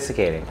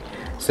sophisticating.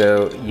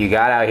 So you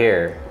got out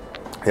here,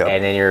 Yep.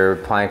 and then you're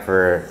applying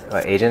for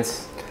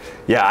agents?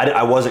 Yeah,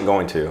 I wasn't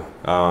going to.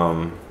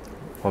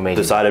 What made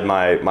Decided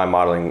my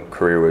modeling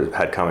career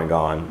had come and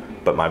gone,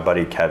 but my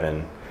buddy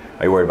Kevin,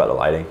 are you worried about the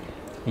lighting?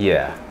 you?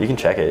 Yeah. You can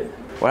check it.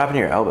 What happened to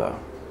your elbow?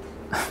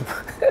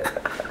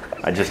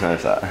 I just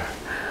noticed that.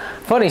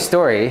 Funny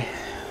story.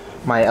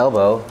 My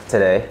elbow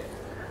today.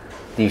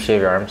 Do you shave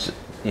your arms?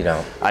 You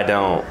don't. I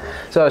don't.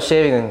 So I was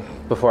shaving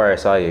before I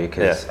saw you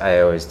because Yeah.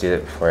 I always do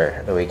it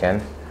before the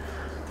weekend.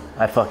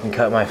 I fucking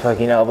cut my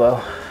fucking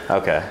elbow.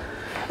 Okay.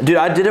 Dude,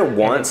 I did it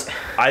once,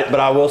 but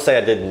I will say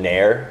I did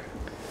Nair.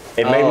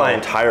 It made my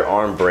entire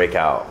arm break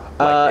out.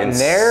 Like,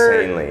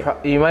 insanely. Nair,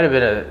 you might have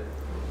been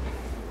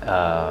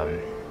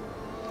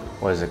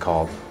what is it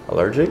called?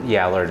 Allergic?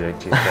 Yeah, allergic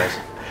to guys.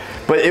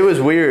 But it was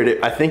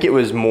weird. I think it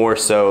was more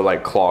so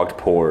like clogged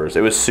pores.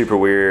 It was super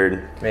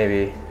weird.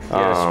 Maybe. You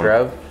had a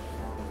scrub?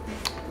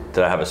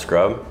 Did I have a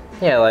scrub?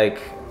 Yeah,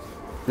 like,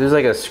 there's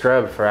like a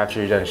scrub for after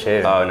you're done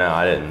shaving. Oh no,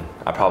 I didn't.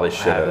 I probably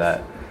should have.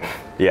 that.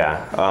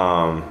 Yeah.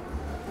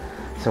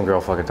 Some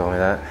girl fucking told me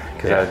that.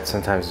 Because Yeah. I would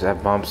sometimes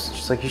have bumps.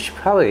 She's like, you should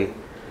probably.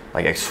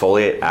 Like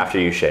exfoliate after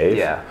you shave?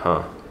 Yeah.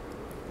 Huh.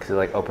 Because it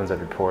like opens up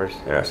your pores.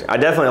 Interesting. I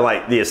definitely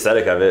like the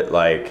aesthetic of it.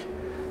 Like,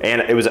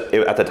 and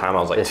at the time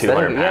I was like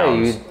 200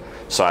 pounds. Yeah,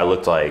 so I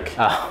looked like,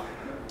 Oh.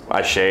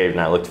 I shaved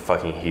and I looked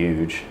fucking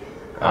huge.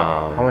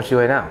 How much do you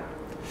weigh now?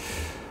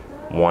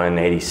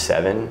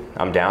 187.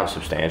 I'm down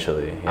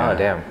substantially. Yeah. Oh,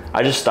 damn.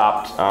 I just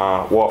stopped.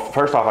 Well,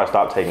 first off, I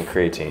stopped taking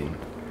creatine.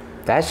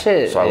 That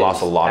shit. So I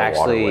lost a lot of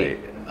water actually weight.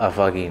 a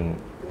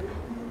fucking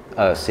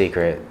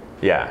secret.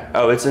 Yeah.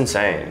 Oh, it's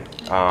insane.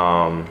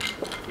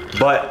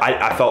 But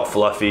I felt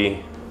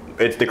fluffy.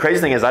 The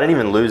crazy thing is I didn't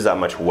even lose that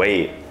much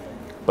weight,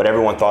 but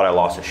everyone thought I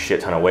lost a shit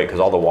ton of weight because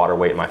all the water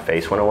weight in my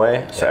face went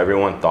away. So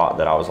everyone thought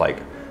that I was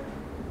like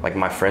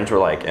my friends were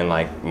like, and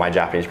like my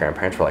Japanese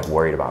grandparents were like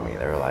worried about me.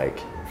 They were like,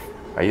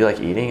 are you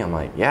like eating? I'm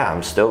like, yeah,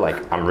 I'm still like,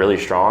 I'm really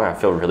strong. I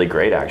feel really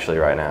great actually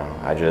right now.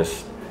 I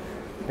just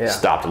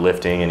stopped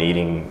lifting and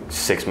eating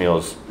 6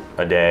 meals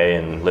a day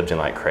and lifting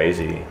like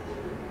crazy.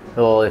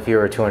 Well, if you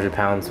were 200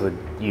 pounds, would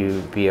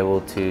you be able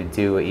to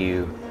do what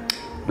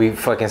we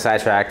fucking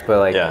sidetracked, but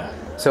like, Yeah.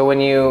 So when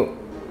you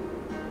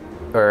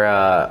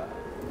were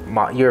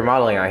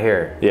modeling out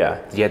here, Yeah.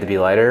 did you have to be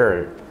lighter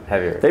or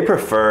heavier? They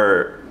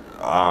prefer,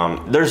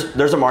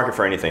 there's a market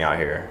for anything out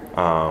here.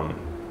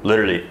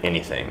 Literally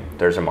anything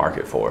there's a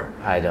market for.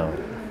 I don't.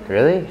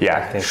 Really? I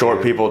Yeah, think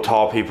short people,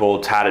 tall people,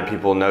 tatted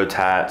people, no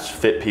tats,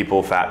 fit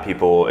people, fat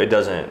people. It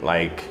doesn't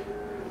like,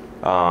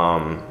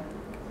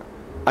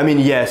 I mean,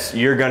 yes,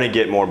 you're gonna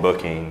get more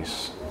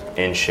bookings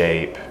in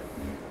shape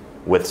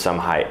with some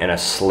height and a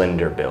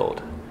slender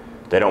build.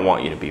 They don't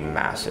want you to be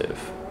massive.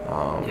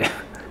 Yeah.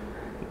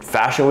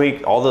 Fashion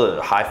week, all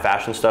the high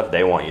fashion stuff,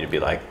 they want you to be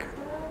like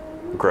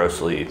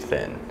grossly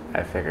thin.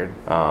 I figured.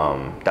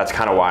 That's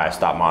kind of why I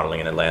stopped modeling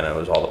in Atlanta.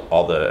 Was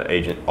all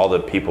the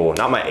people,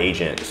 not my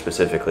agent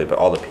specifically, but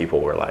all the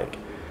people were like,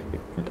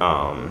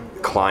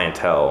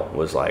 clientele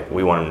was like,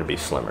 we want him to be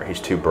slimmer.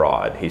 He's too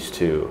broad. He's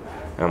too,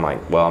 and I'm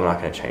like, well, I'm not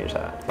gonna change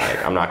that.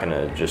 Like, I'm not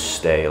gonna just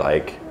stay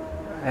like.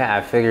 Yeah,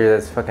 I figure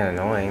that's fucking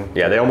annoying.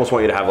 Yeah, they almost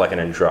want you to have like an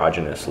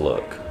androgynous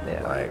look.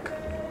 Yeah. Like,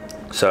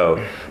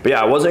 so, but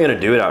yeah, I wasn't gonna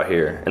do it out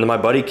here. And then my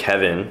buddy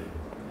Kevin,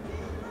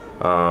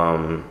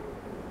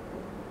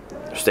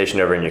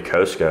 stationed over in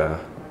Yokosuka,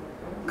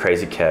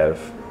 Crazy Kev,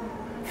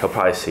 he'll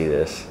probably see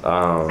this.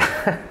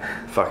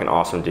 Fucking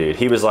awesome dude.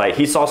 He was like,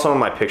 he saw some of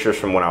my pictures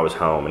from when I was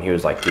home and he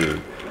was like,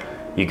 dude,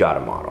 you gotta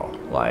model.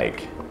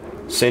 Like,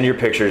 send your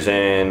pictures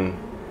in.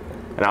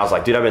 And I was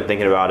like, dude, I've been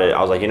thinking about it.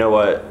 I was like, you know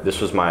what? This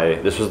was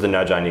the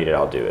nudge I needed,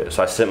 I'll do it.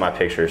 So I sent my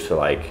pictures to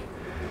like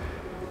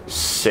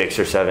 6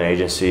 or 7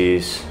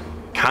 agencies,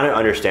 kind of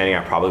understanding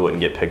I probably wouldn't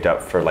get picked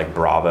up for like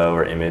Bravo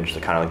or Image, the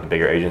kind of like the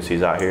bigger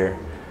agencies out here.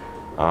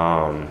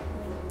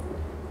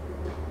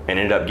 And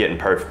ended up getting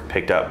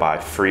picked up by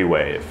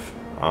Freewave.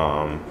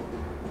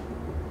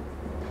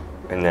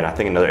 And then I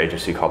think another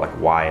agency called like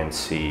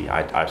Y&C.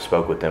 I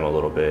spoke with them a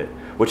little bit,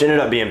 which ended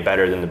up being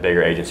better than the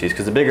bigger agencies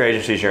because the bigger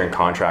agencies you're in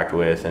contract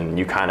with and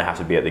you kind of have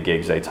to be at the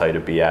gigs they tell you to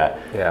be at.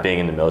 Yeah. Being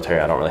in the military,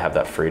 I don't really have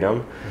that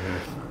freedom.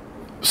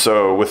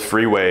 So with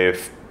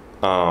Freewave,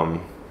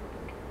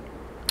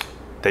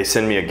 they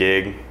send me a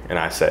gig and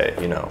I say,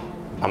 you know,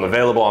 I'm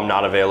available, I'm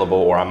not available,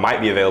 or I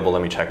might be available,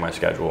 let me check my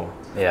schedule.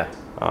 Yeah.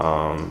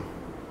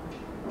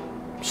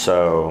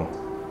 So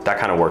that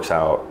kind of works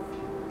out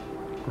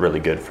really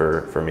good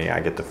for me.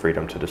 I get the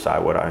freedom to decide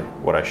what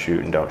I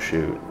shoot and don't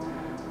shoot.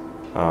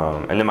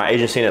 And then my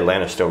agency in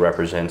Atlanta still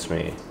represents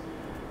me.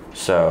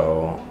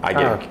 So I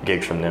get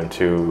gigs from them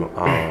too.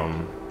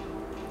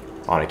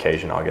 On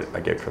occasion, I'll get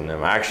a gig from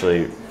them. I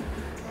actually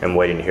am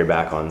waiting to hear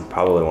back on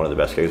probably one of the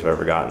best gigs I've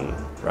ever gotten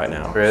right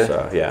now. Really?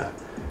 So yeah.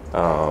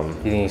 You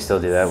think you still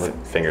do that with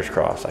Fingers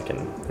crossed I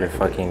can. your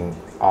fucking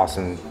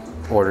awesome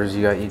orders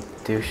you got, you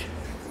douche?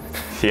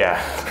 Yeah,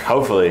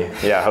 hopefully.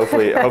 Yeah,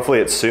 hopefully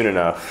it's soon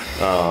enough.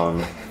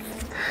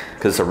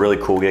 Because it's a really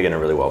cool gig and a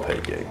really well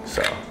paid gig.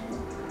 So,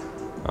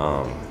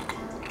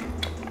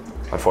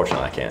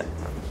 unfortunately, I can't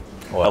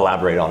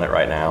elaborate on it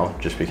right now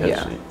just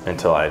because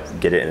until I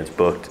get it and it's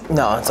booked.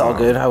 No, it's all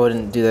good. I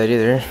wouldn't do that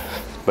either.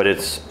 But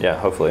it's, yeah,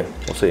 hopefully.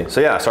 We'll see. So,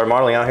 yeah, I started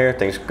modeling out here.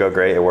 Things go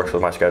great. It works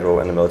with my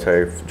schedule in the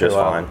military just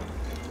fine.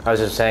 I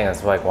was just saying,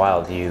 it's like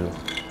wild.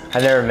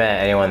 I've never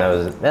met anyone that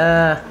was,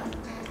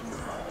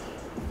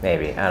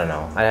 maybe. I don't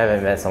know. I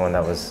haven't met someone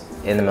that was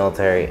in the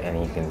military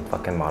and you can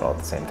fucking model at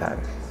the same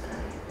time.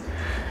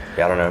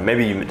 Yeah, I don't know.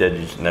 Maybe you did,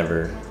 you just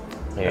never.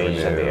 Maybe you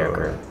just have the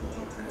aircrew.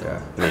 Yeah,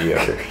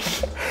 mediocre.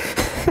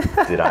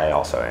 Dude, I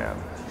also am.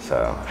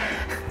 So,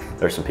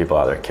 there's some people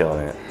out there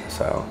killing it.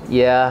 So,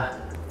 yeah.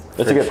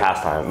 it's a good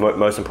pastime.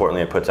 Most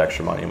importantly, it puts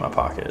extra money in my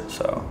pocket.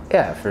 So,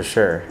 yeah, for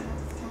sure.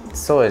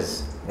 It's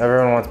always,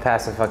 everyone wants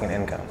passive fucking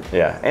income.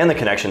 yeah, and the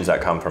connections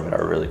that come from it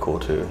are really cool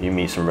too. You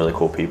meet some really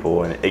cool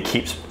people, and it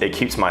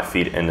keeps my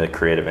feet in the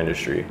creative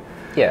industry.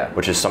 Yeah.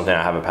 Which is something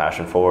I have a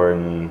passion for,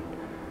 and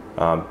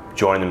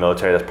joining the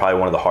military, that's probably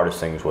one of the hardest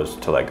things was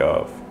to let go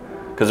of.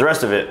 Because the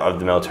rest of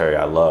the military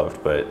I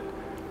loved, but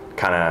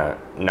kind of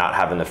not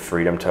having the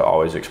freedom to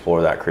always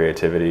explore that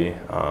creativity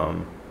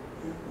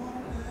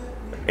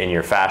in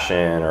your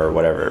fashion or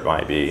whatever it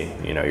might be,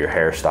 you know, your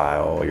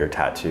hairstyle, your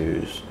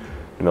tattoos.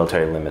 The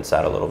military limits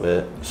that a little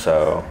bit,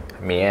 so.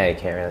 I mean, yeah, you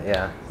can't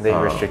really, they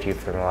restrict you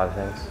from a lot of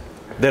things.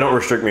 They don't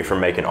restrict me from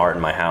making art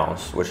in my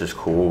house, which is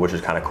cool, which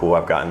is kind of cool.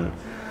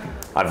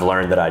 I've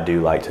learned that I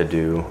do like to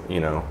do, you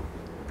know,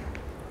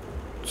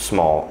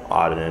 small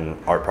odd and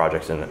art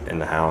projects in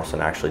the house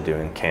and actually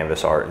doing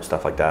canvas art and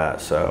stuff like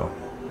that, so.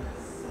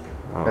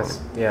 That's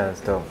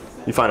dope.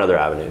 You find other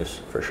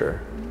avenues, for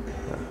sure.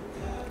 Yeah.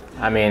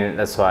 I mean,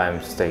 that's why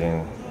I'm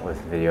sticking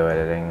with video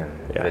editing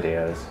and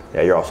videos.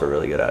 Yeah, you're also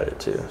really good at it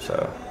too,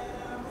 so.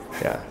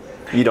 Yeah,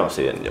 you don't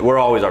see it. We're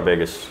always our own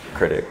biggest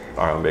critic.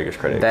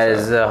 That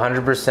is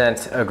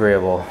 100%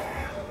 agreeable,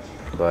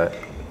 but.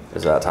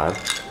 Is that time?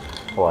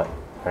 What?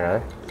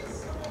 Another?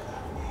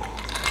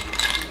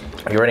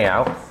 Are you running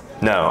out?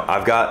 No,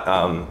 I've got,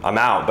 I'm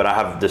out, but I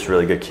have this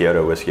really good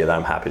Kyoto whiskey that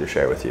I'm happy to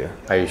share with you.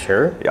 Are you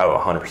sure? Oh,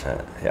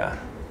 100%, yeah.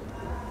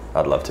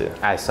 I'd love to.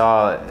 I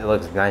saw it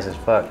looks nice as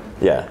fuck.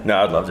 Yeah,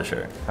 no, I'd love to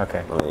share it.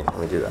 Okay. Let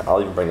me do that.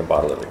 I'll even bring a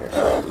bottle over here.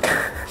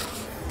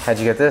 How'd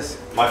you get this?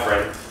 My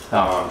friend,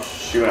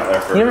 she went out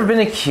there for. You never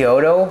been to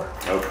Kyoto?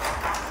 Nope.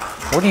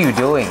 What are you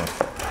doing?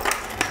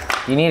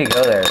 You need to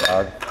go there,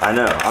 dog. I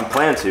know, I'm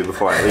planning to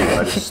before I leave,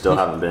 I just still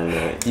haven't been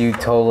yet. You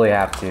totally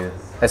have to.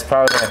 That's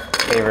probably my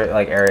favorite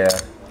area.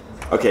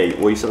 Okay,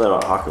 well you said that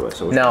about Hakuba,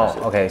 so no,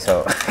 okay,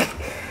 so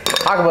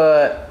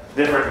Hakuba.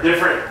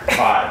 Different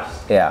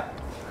vibes. Yeah.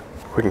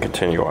 We can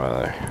continue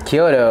on there.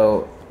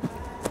 Kyoto,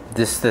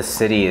 the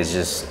city is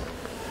just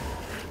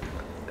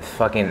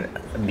fucking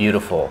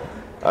beautiful.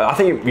 I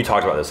think we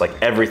talked about this, like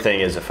everything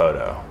is a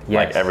photo.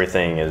 Yes. Like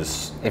everything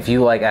is. If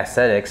you like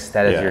aesthetics,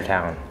 that is your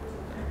town.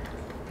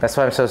 That's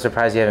why I'm so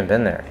surprised you haven't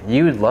been there.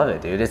 You would love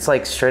it, dude. It's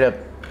like straight up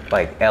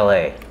like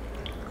LA.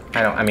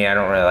 I don't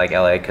really like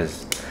LA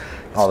because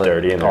all the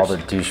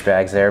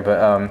douchebags there,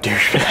 but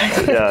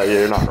douchebags. Yeah,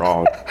 you're not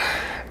wrong.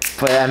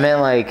 But I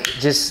meant like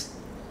just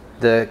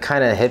the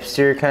kind of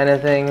hipster kind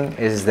of thing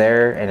is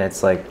there, and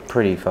it's like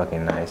pretty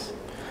fucking nice.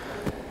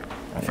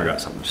 I forgot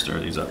something to stir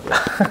these up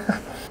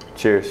with.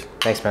 Cheers.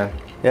 Thanks, man.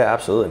 Yeah,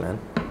 absolutely, man.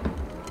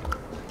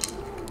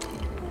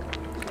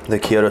 The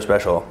Kyoto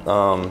Special.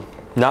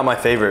 Not my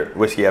favorite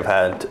whiskey I've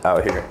had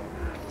out here.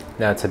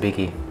 No, it's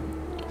Hibiki.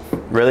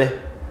 Really?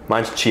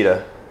 Mine's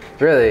Cheetah.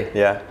 Really?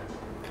 Yeah.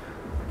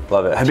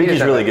 Love it.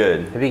 Hibiki's really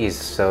good. Hibiki's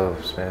so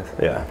smooth.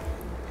 Yeah.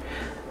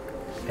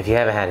 If you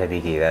haven't had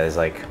Hibiki, that is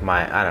like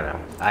I don't know.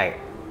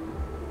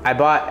 I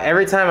bought,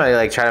 every time I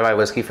like try to buy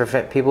whiskey for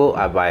people,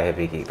 I buy a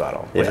Hibiki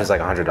bottle, which is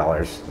like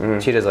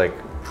 $100. Cheetah's like,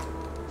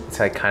 it's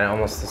like kind of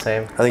almost the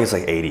same. I think it's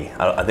like 80.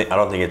 I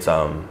don't think it's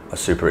a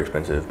super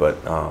expensive, but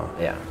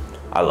yeah.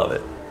 I love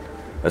it.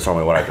 That's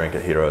normally what I drink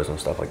at Heroes and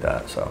stuff like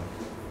that, so.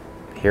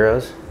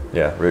 Heroes?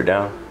 Yeah, Root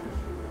Down.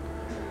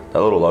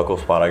 That little local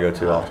spot I go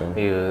to often.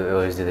 You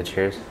always do the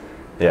cheers?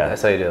 Yeah. I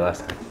saw you do it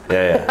last time.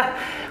 Yeah.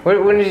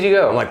 When did you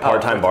go? I'm like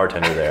part-time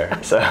bartender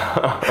there, so.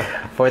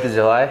 4th of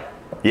July?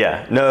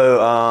 Yeah,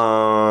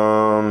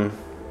 no,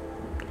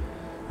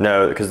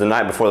 because the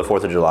night before the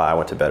 4th of July, I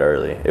went to bed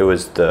early. It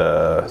was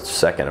the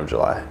 2nd of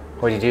July.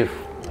 What did you do?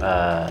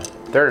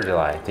 3rd of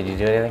July. Did you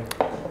do anything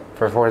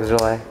for 4th of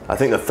July? I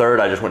think the 3rd,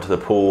 I just went to the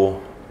pool,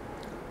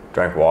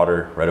 drank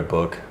water, read a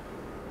book,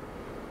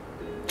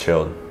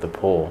 chilled. The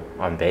pool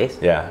on base?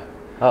 Yeah.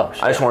 Oh,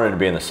 shit. I just wanted to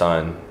be in the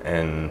sun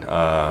and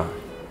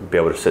be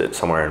able to sit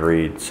somewhere and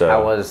read. So.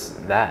 How was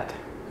that?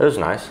 It was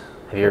nice.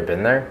 Have you ever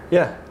been there?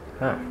 Yeah.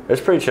 Oh. It's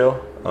pretty chill.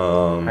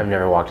 I've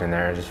never walked in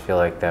there. I just feel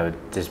like that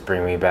would just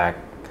bring me back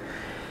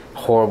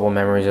horrible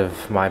memories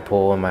of my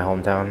pool in my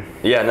hometown.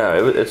 Yeah,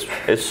 no,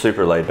 it's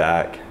super laid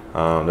back.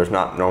 There's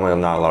normally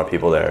not a lot of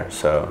people there,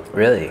 so.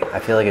 Really? I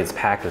feel like it's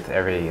packed with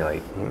every,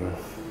 like...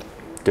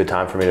 Good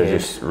time for me to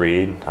just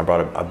read. I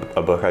brought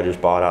a book I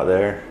just bought out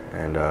there,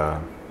 and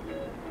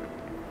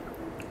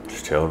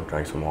just chilled,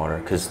 drank some water.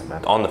 Because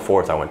on the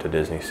 4th, I went to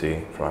Disney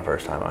Sea for my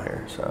first time out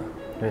here, so.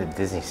 You went to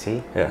Disney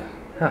Sea? Yeah.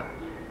 Huh.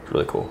 It's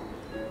really cool.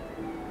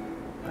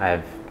 I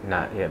have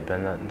not yet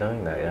been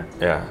doing that yet.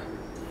 Yeah.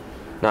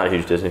 Not a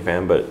huge Disney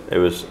fan, but it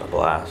was a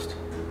blast.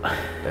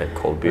 They had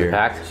cold beer. Was it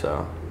packed?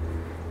 So.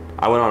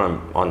 I went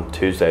on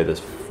Tuesday, this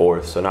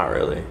 4th, so not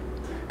really.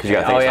 Because you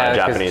got to think it's not a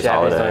Japanese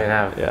holiday. Don't even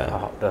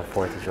have the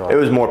 4th of July. It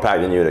was more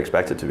packed than you would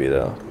expect it to be,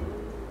 though.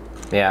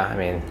 Yeah, I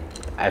mean,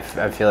 I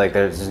feel like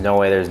there's no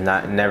way there's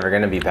never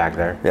going to be packed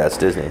there. Yeah, it's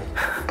Disney.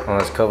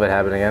 Unless COVID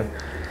happened again.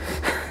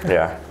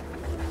 Yeah.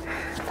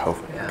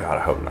 Hopefully. Yeah. God,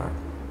 I hope not.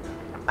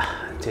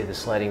 Dude, the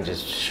sledding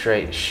just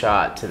straight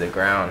shot to the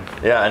ground.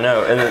 Yeah, I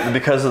know. And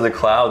because of the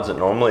clouds, it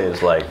normally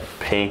is like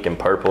pink and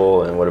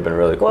purple and would have been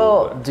really cool.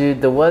 Well,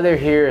 dude, the weather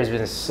here has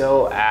been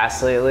so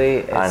ass lately.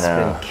 It's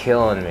been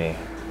killing me.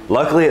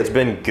 Luckily, it's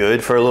been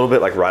good for a little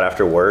bit, like right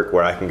after work,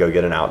 where I can go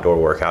get an outdoor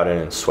workout in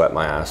and sweat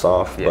my ass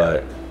off. Yeah.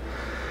 But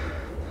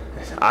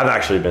I've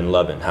actually been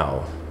loving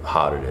how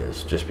hot it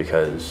is, just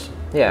because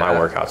my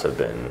workouts have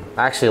been...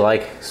 I actually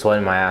like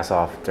sweating my ass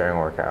off during a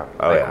workout.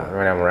 Oh, like yeah.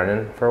 When I'm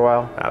running for a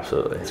while.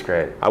 Absolutely. It's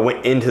great. I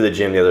went into the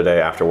gym the other day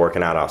after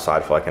working out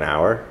outside for like an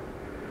hour,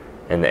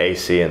 and the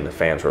AC and the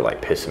fans were like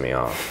pissing me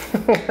off.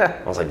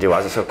 I was like, dude,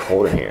 why is it so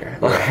cold in here?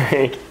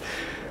 Like,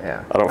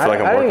 yeah. I don't feel like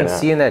I'm working out. I don't even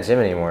see you in that gym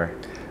anymore.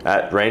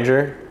 At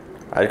Ranger,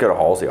 I go to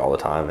Halsey all the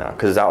time now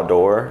because it's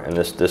outdoor and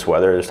this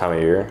weather, this time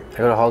of year. I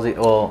go to Halsey.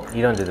 Well,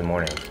 you don't do the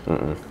morning.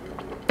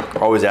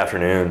 Always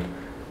afternoon.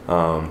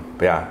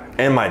 But yeah,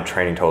 and my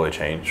training totally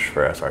changed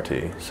for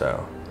SRT,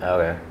 so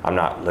okay. I'm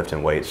not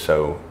lifting weights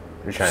so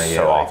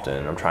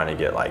often. I'm trying to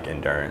get like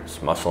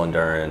endurance, muscle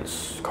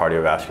endurance,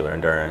 cardiovascular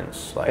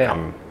endurance. Like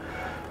I'm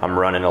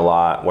running a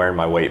lot, wearing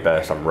my weight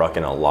vest. I'm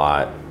rucking a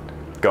lot.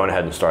 Going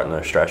ahead and starting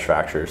those stretch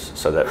fractures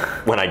so that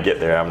when I get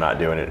there, I'm not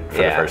doing it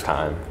for the first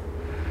time.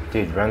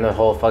 Dude, run the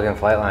whole fucking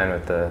flight line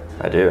with the...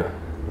 I do.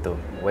 With the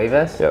weight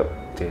vest?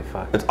 Yep. Dude,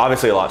 fuck. It's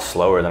obviously a lot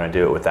slower than I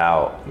do it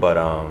without, but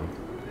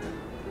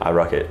I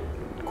ruck it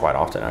quite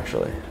often,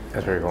 actually.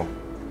 That's pretty cool.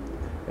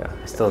 Yeah.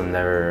 I still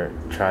never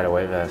tried a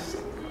weight vest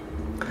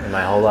in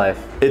my whole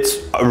life. It's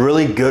a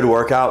really good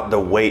workout. The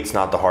weight's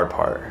not the hard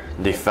part.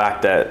 The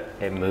fact that...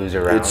 It moves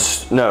around?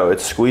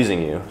 It's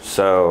squeezing you,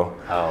 so...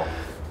 Oh.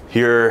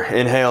 Your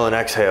inhale and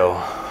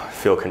exhale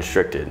feel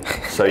constricted.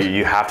 So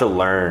you have to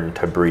learn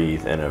to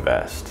breathe in a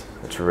vest.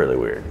 It's really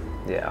weird.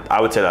 Yeah.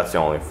 I would say that's the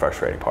only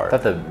frustrating part.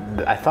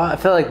 I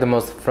felt like the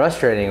most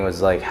frustrating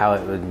was like how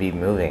it would be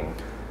moving.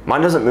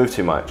 Mine doesn't move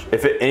too much.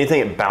 If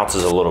anything, it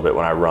bounces a little bit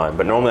when I run,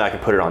 but normally I can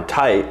put it on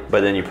tight, but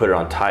then you put it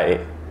on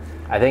tight.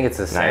 I think it's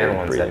the sand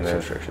ones that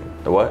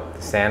move. The what?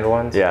 The sand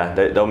ones? Yeah,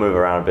 they'll move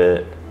around a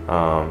bit.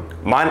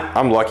 Mine,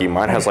 I'm lucky,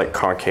 mine has like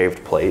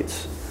concaved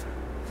plates.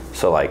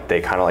 So like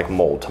they kind of like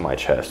mold to my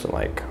chest and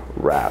like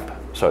wrap.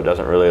 So it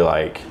doesn't really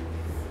like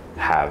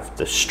have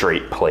the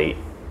straight plate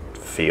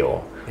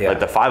feel. Yeah. Like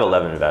the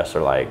 511 vests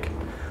are like,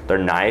 they're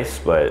nice,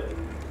 but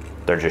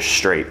they're just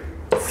straight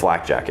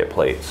flak jacket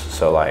plates.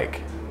 So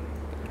like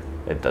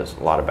it does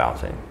a lot of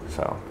bouncing,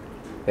 so.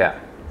 Yeah.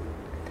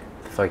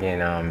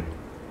 Fucking,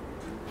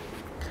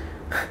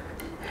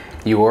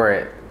 you wore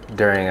it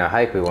during a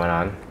hike we went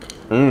on.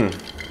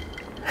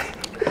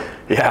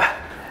 Yeah.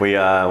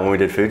 When we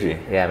did Fuji.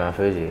 Yeah, Mount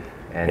Fuji.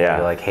 And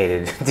you like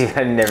hated, dude,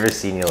 I'd never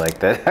seen you like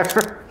that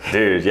ever.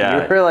 Dude,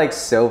 yeah. You were like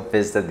so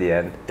pissed at the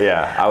end.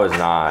 Yeah, I was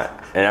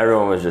not. And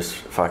everyone was just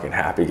fucking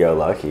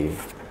happy-go-lucky.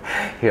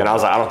 Yeah. And I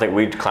was like, I don't think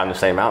we'd climb the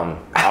same mountain.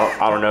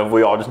 I don't know if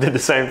we all just did the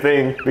same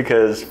thing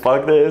because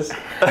fuck this.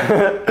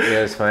 Yeah,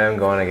 it's funny, I'm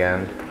going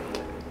again.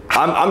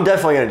 I'm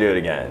definitely gonna do it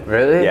again.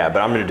 Really? Yeah,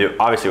 but I'm gonna do it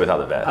obviously without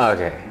the vest. Oh,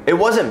 okay. It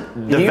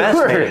wasn't the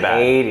vest made it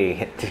bad.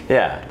 It.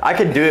 Yeah, I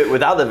could do it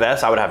without the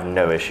vest. I would have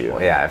no issue.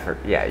 Well,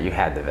 yeah, you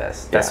had the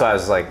vest. That's why I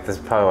was like, this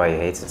is probably why he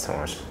hates it so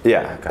much.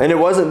 Yeah, and it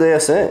wasn't the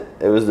ascent.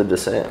 It was the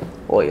descent.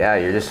 Well, yeah,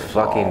 you're just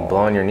fucking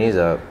blowing your knees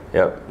up.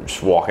 Yep,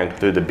 just walking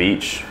through the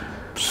beach,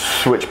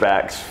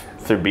 switchbacks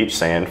through beach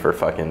sand for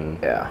fucking.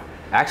 Yeah.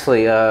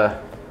 Actually,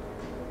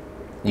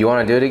 you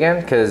want to do it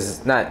again?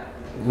 Cause not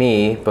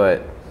me,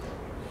 but.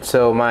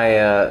 So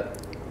I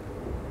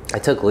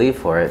took leave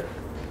for it,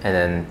 and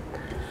then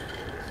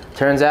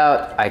turns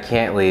out I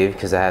can't leave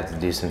because I have to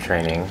do some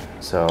training.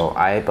 So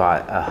I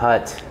bought a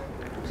hut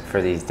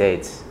for these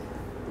dates.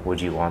 Would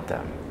you want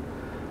them?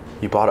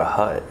 You bought a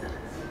hut?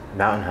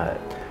 Mountain hut.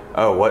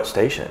 Oh, what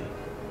station?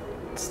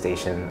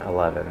 Station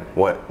 11.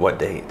 What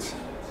dates?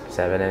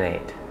 7 and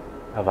 8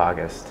 of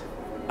August.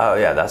 Oh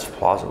yeah, that's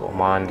plausible.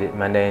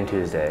 Monday and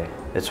Tuesday.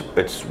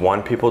 It's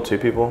 1 people, 2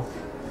 people?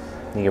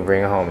 You can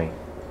bring a homie.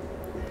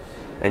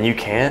 And you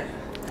can't?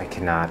 I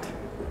cannot.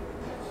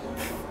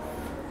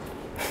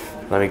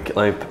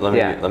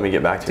 Yeah. let me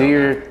get back to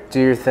you. Do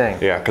your thing.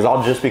 Yeah, because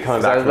I'll just be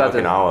coming back from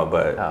Okinawa,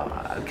 but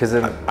Because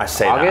I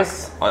say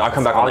August. that. I'll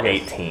come back on the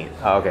August. 18th.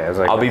 Oh, okay, I was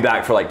like, I'll be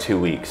back for like 2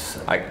 weeks,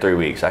 like 3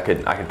 weeks. I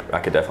could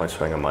definitely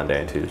swing a Monday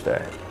and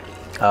Tuesday.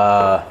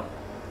 Let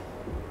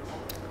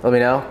me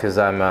know, because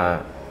I'm.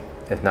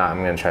 If not, I'm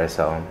gonna try to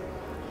sell them.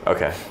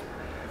 Okay.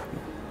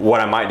 What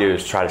I might do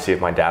is try to see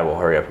if my dad will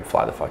hurry up and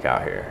fly the fuck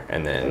out here,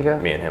 and then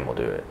me and him will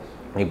do it.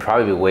 You'd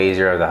probably be way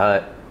easier out of the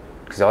hut,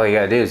 because all you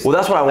gotta do is. Well,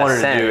 that's what I wanted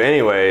ascend. to do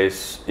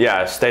anyways.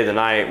 Yeah, stay the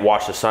night,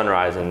 watch the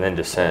sunrise, and then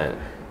descend.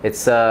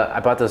 It's I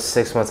bought those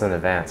 6 months in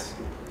advance,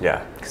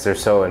 Yeah. because they're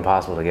so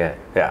impossible to get.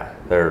 Yeah,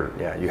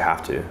 you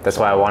have to. That's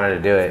why I wanted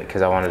to do it,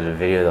 because I wanted to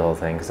video the whole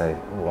thing, because I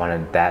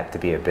wanted that to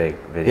be a big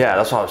video. Yeah,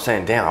 that's what I was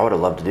saying. Damn, I would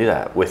have loved to do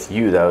that with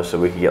you though, so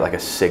we could get like a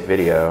sick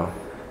video,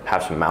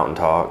 have some mountain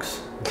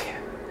talks.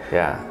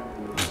 Yeah.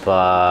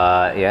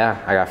 But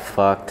yeah, I got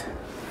fucked.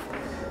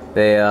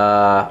 They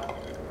I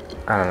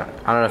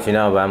don't know if you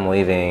know, but I'm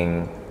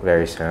leaving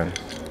very soon.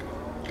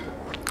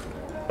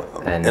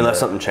 And Unless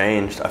something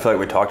changed. I feel like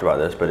we talked about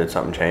this, but did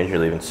something change? You're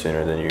leaving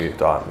sooner than you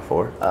thought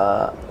before?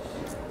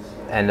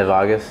 end of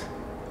August.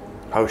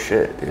 Oh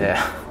shit, dude.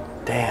 Yeah.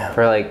 Damn.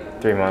 For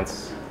like 3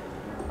 months.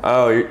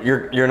 Oh,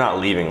 you're not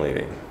leaving.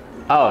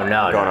 Oh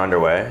no. Going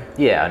underway?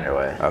 Yeah,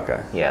 underway.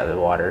 Okay. Yeah, the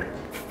water.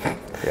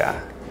 Yeah.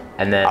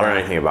 And then I don't know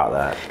anything about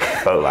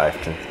that. Boat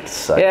life can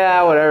suck.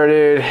 Yeah, whatever,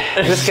 dude.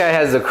 This guy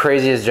has the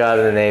craziest job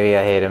in the Navy.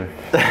 I hate him.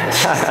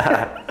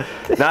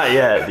 Not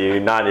yet,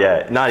 dude. Not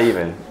yet. Not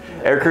even.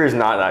 Aircrew's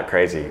not that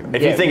crazy.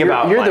 If you think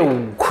about, you're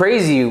the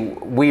crazy,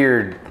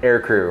 weird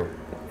aircrew.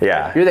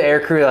 Yeah. You're the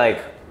aircrew.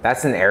 Like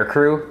that's an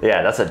aircrew.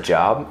 Yeah, that's a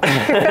job.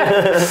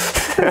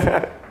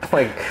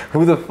 Like,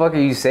 who the fuck are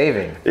you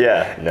saving?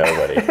 Yeah,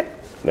 nobody.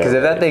 Because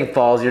if that thing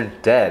falls, you're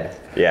dead.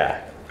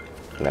 Yeah,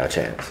 no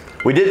chance.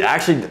 We did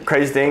actually,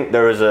 crazy thing,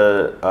 there was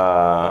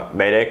a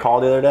Mayday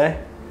call the other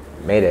day.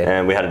 Mayday.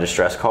 And we had a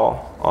distress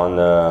call on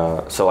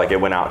the, so like it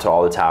went out to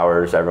all the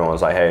towers. Everyone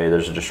was like, hey,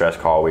 there's a distress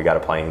call. We got a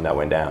plane that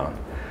went down.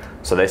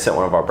 So they sent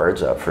one of our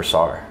birds up for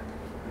SAR.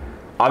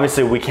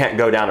 Obviously we can't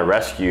go down to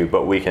rescue,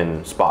 but we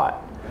can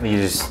spot. You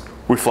just.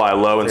 We fly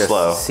low and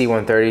slow.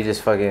 C-130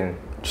 just fucking.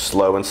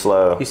 Slow and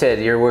slow. You said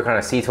you're working on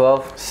a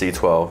C-12?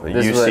 C-12, a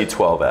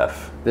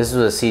UC-12F. This is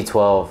what a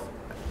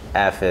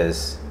C-12F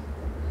is.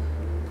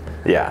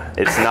 Yeah,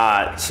 it's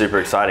not super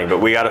exciting, but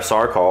we got a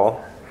SAR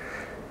call.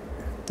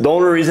 The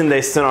only reason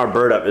they sent our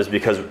bird up is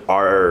because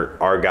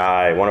our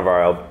guy, one of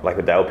our, like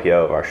with the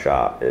LPO of our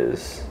shop,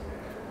 is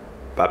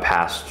a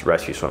past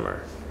rescue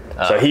swimmer.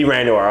 So he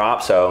ran to our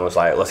OPSO and was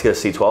like, let's get a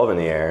C-12 in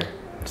the air.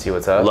 See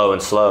what's up? Low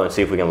and slow and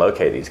see if we can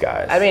locate these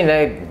guys. I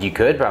mean, you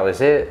could probably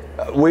see it.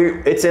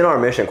 It's in our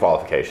mission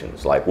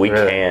qualifications. Like we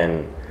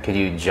can. Could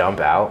you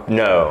jump out?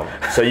 No.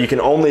 So you can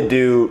only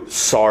do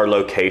SAR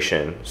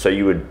location. So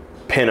you would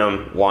pin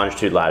them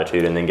longitude,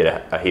 latitude, and then get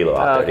a helo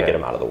out there to get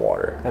them out of the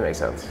water. That makes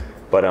sense.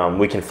 But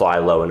we can fly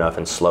low enough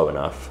and slow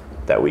enough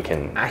that we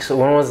can.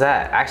 Actually, when was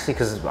that? Actually,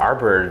 because our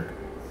bird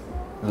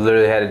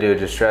literally had to do a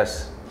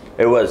distress.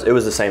 It was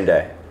the same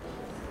day.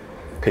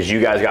 Because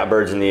you guys got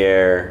birds in the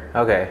air.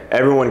 Okay.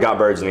 Everyone got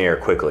birds in the air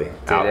quickly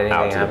out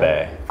to the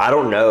bay. I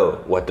don't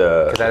know what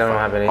the. Because I don't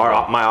have anything.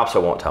 My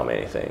OPSO won't tell me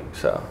anything,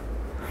 so.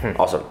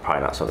 Also,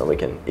 probably not something we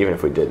can, even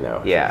if we did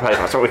know. Yeah. Probably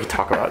not something we can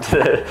talk about to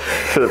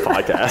the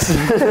podcast.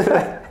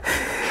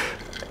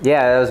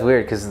 Yeah, that was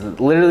weird because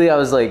literally I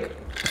was like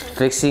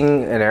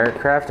fixing an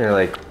aircraft and they're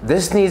like,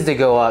 this needs to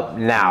go up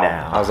now.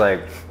 I was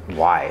like,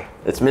 why?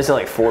 It's missing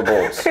like 4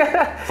 bolts.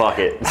 Fuck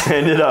it.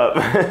 Send it up.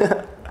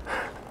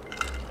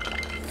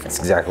 That's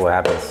exactly what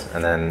happens.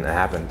 And then it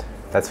happened.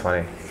 That's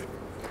funny.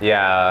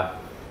 Yeah.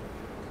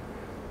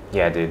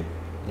 Yeah, dude.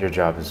 Your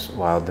job is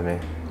wild to me.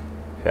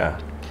 Yeah.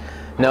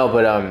 No,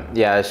 but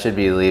yeah, I should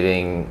be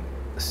leaving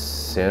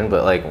soon.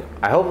 But like,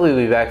 I hopefully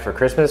will be back for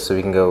Christmas so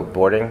we can go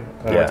boarding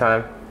one more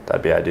time.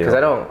 That'd be ideal.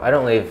 Because I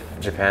don't leave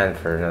Japan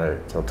for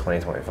another till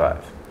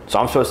 2025. So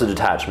I'm supposed to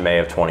detach May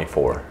of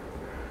 24.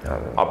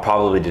 I'll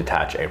probably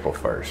detach April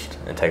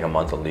 1st and take a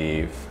month of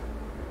leave,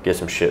 get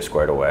some shit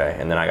squared away,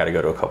 and then I got to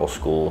go to a couple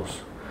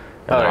schools,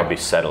 and then I'll be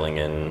settling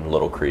in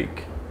Little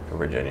Creek,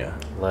 Virginia.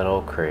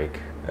 Little Creek.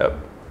 Yep.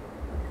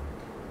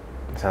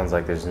 Sounds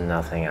like there's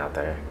nothing out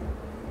there.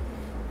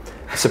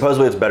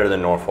 Supposedly it's better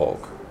than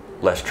Norfolk,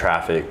 less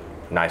traffic,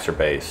 nicer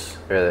base.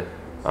 Really?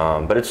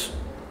 But it's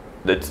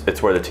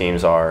where the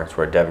teams are. It's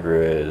where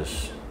DevGru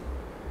is.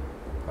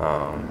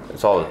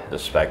 It's all the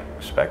spec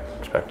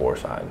war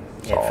side.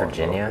 It's all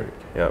Virginia.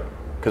 Yep.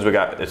 Because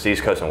it's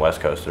East Coast and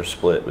West Coast. They're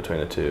split between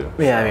the two.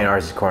 Yeah, I mean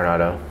ours is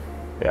Coronado.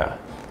 Yeah.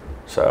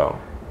 So,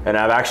 and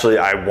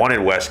I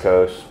wanted West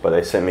Coast, but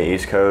they sent me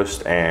East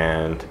Coast,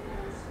 and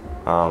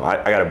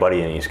I got a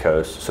buddy in East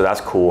Coast, so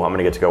that's cool. I'm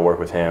gonna get to go work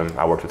with him.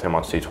 I worked with him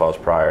on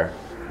C-12s prior.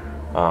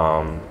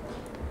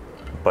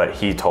 But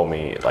he told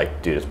me,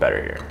 like, dude, it's better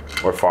here.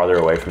 We're farther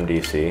away from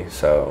DC,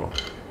 so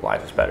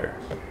life is better.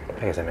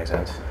 I guess that makes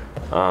sense.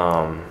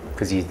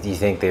 Because you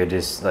think they would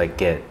just, like,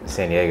 get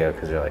San Diego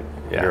because they're like,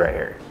 you're right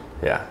here.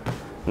 Yeah.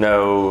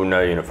 No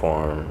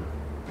uniform.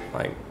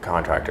 like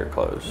contractor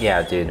clothes.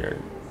 Yeah,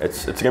 dude.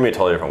 It's gonna be a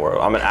totally different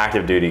world. I'm an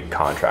active duty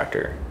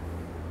contractor,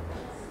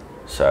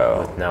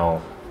 so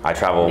No I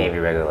travel Navy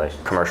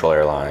regulations. commercial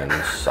airlines.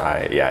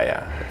 I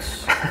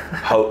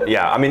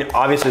mean,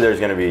 obviously there's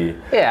gonna be.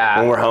 Yeah.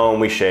 When we're home,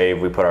 we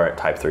shave. We put our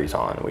Type 3s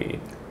on. We,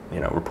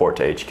 report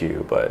to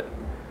HQ. But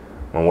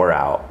when we're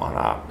out on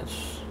op,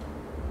 it's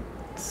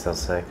So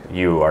sick.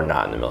 you are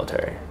not in the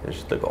military.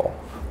 It's the goal.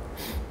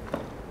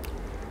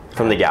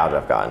 From the gouge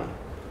I've gotten,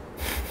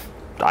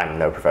 I'm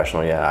no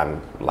professional yet.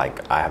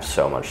 I have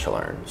so much to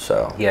learn.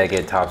 So You gotta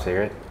get top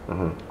secret.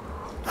 I'm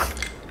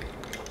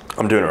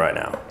doing it right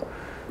now.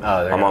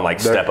 Oh, I'm on like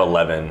step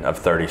 11 of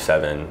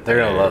 37. They're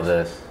gonna love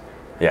this.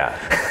 Yeah,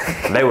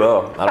 they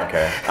will. I don't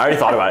care. I already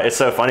thought about it. It's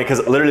so funny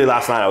because literally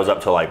last night I was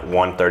up till like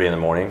 1:30 in the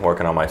morning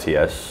working on my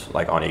TS,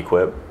 like on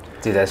Equip.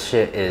 Dude, that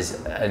shit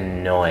is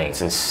annoying.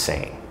 It's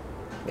insane.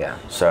 Yeah.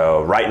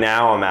 So right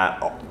now I'm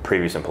at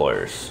previous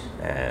employers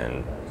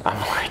and I'm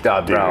like,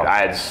 Oh, dude, bro. I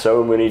had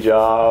so many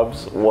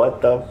jobs.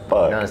 What the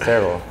fuck? No, it's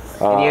terrible.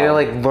 And you gotta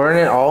like learn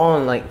it all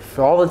in like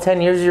for all the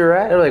 10 years you were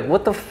at. They're like,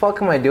 what the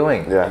fuck am I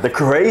doing? Yeah. The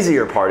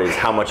crazier part is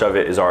how much of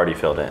it is already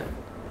filled in,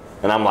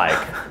 and I'm like,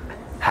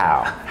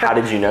 how? How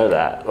did you know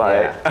that?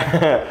 Like,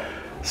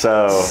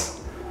 so,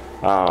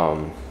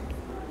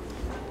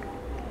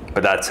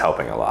 but that's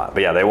helping a lot.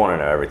 But yeah, they want to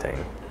know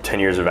everything. 10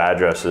 years of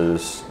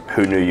addresses.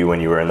 Who knew you when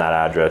you were in that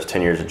address?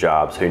 10 years of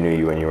jobs. Who knew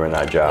you when you were in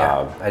that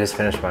job? Yeah, I just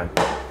finished mine.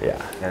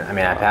 Yeah. And, I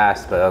mean, I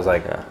passed, but I was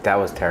like, that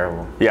was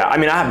terrible. Yeah, I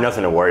mean, I have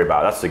nothing to worry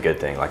about. That's the good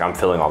thing. Like, I'm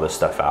filling all this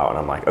stuff out, and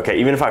I'm like, okay,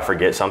 even if I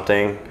forget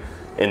something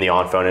in the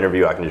on-phone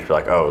interview, I can just be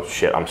like, oh,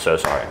 shit, I'm so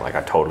sorry. Like,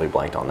 I totally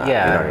blanked on that.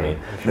 Yeah, you know what I mean?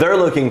 They're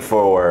looking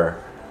for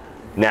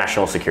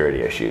national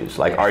security issues.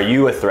 Like, are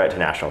you a threat to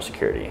national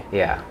security?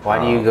 Yeah. Why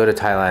do you go to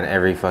Thailand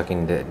every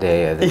fucking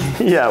day of the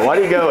Yeah, why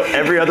do you go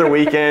every other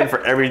weekend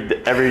for every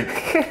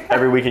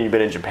weekend you've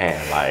been in Japan?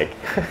 Like,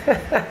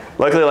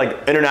 luckily,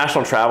 like,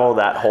 international travel,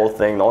 that whole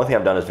thing, the only thing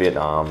I've done is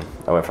Vietnam.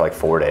 I went for like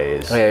 4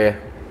 days. Oh, yeah.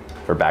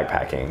 For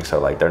backpacking, so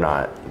like they're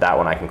not, that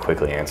one I can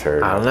quickly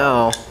answer. I don't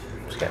know.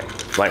 Just kidding.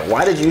 Like,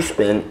 why did you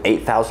spend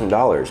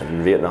 $8,000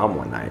 in Vietnam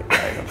one night?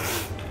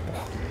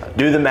 Like,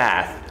 do the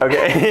math,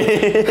 okay?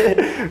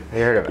 Have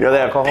you heard of They have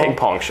alcohol? ping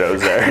pong shows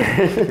there.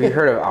 Have you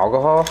heard of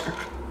alcohol?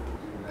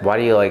 Why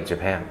do you like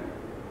Japan?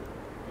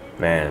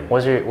 Man,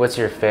 What's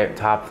your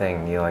top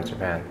thing you like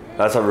Japan?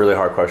 that's a really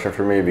hard question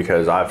for me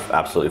because I've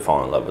absolutely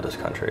fallen in love with this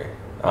country.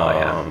 Oh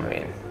yeah, I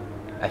mean,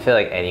 I feel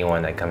like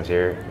anyone that comes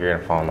here, you're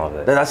gonna fall in love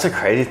with it. That's the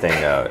crazy thing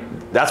though.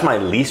 That's my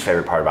least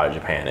favorite part about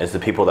Japan is the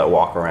people that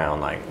walk around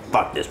like,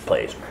 fuck this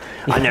place.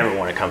 I never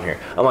want to come here.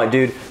 I'm like,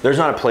 dude, there's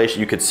not a place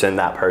you could send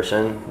that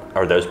person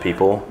or those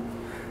people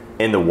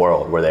in the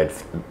world where they'd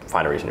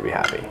find a reason to be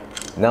happy.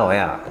 No,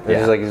 yeah. They're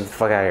just like, get the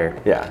fuck out of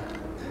here. Yeah.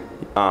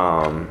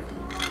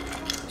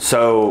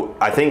 So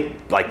I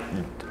think like,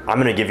 I'm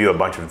gonna give you a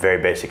bunch of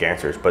very basic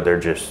answers, but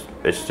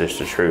it's just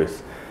the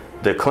truth.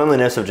 The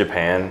cleanliness of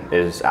Japan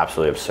is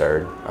absolutely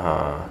absurd.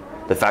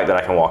 The fact that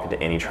I can walk into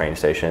any train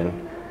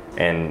station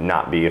and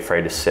not be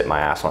afraid to sit my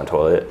ass on a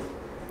toilet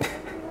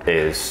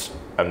is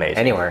amazing.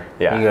 Anywhere.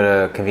 Yeah. You go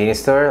to a convenience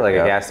store, like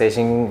Yep. a gas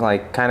station,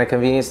 like kind of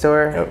convenience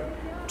store. Yep.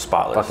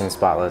 Spotless. Fucking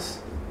spotless.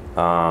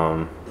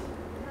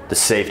 The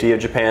safety of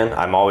Japan,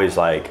 I'm always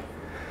like,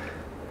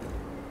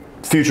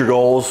 future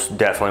goals,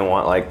 definitely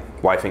want like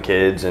wife and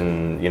kids,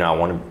 and I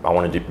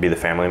want to be the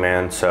family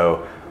man.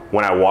 So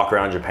when I walk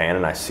around Japan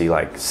and I see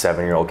like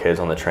 7-year-old kids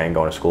on the train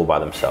going to school by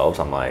themselves,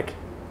 I'm like,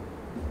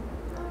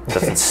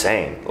 that's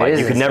insane. Like,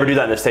 you could never do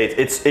that in the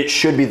States. It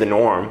should be the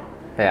norm.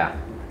 Yeah.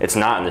 It's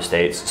not in the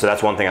States. So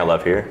that's one thing I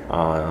love here.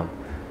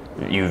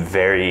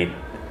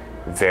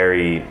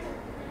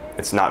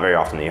 It's not very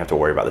often that you have to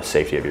worry about the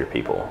safety of your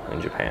people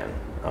in Japan.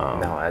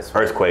 No, that's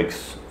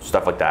earthquakes,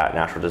 stuff like that,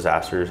 natural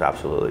disasters,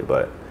 absolutely.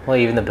 But well,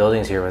 even the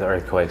buildings here with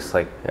earthquakes,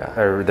 like,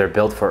 they're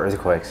built for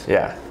earthquakes.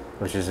 yeah,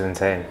 Which is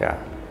insane.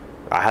 yeah.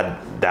 I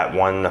had that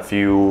one a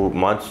few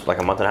months, like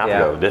a month and a half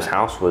ago. This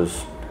house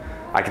was,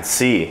 I could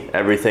see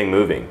everything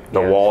moving.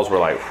 The walls were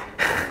like,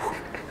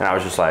 and I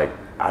was just like,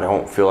 I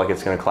don't feel like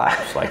it's gonna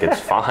collapse. Like, it's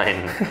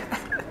fine.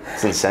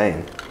 It's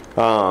insane.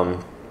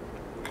 And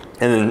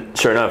then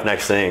sure enough,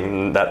 next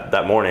thing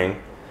that morning,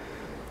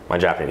 my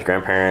Japanese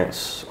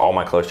grandparents, all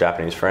my close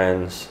Japanese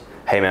friends,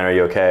 hey man, are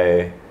you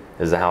okay?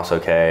 Is the house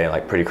okay?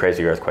 Like, pretty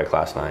crazy earthquake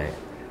last night.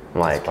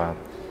 I'm like,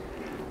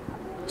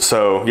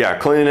 so yeah,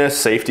 cleanliness,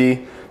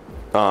 safety,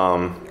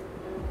 and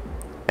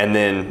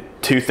then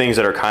two things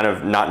that are kind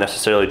of not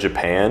necessarily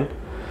Japan,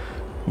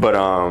 but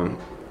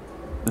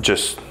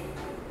just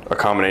a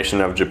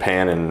combination of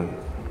Japan and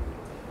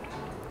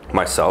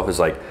myself is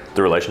like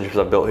the relationships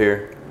I've built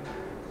here,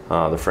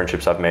 the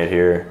friendships I've made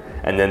here,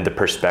 and then the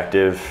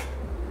perspective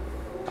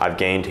I've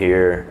gained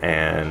here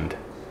and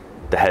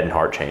the head and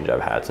heart change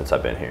I've had since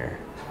I've been here.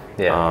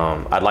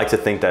 Yeah. I'd like to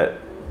think that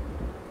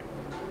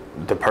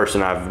the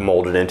person I've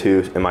molded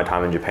into in my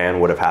time in Japan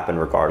would have happened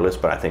regardless,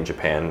 but I think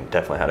Japan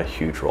definitely had a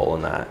huge role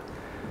in that.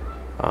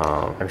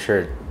 I'm sure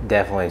it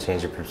definitely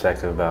changed your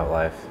perspective about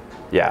life.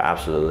 Yeah,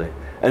 absolutely.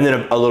 And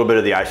then a little bit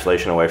of the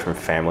isolation away from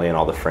family and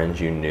all the friends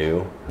you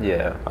knew.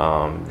 Yeah.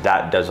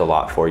 That does a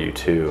lot for you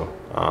too.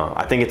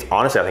 I think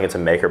it's a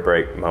make or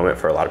break moment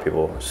for a lot of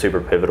people. Super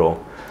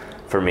pivotal.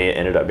 For me, it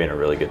ended up being a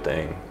really good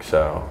thing.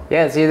 So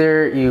yeah, it's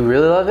either you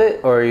really love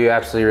it or you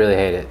absolutely really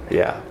hate it.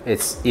 yeah,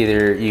 It's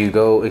either you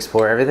go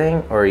explore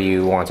everything or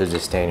you want to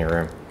just stay in your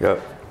room. yep,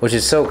 Which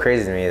is so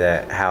crazy to me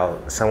that how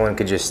someone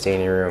could just stay in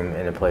your room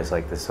in a place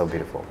like this so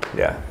beautiful.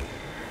 yeah.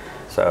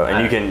 So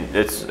and you can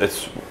it's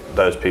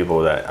those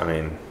people that, I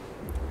mean,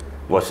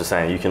 what's the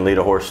saying? You can lead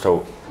a horse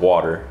to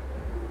water,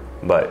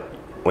 but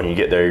when you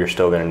get there, you're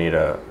still gonna need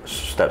a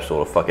step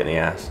stool to fuck it in the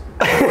ass.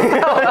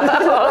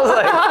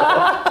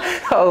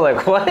 I was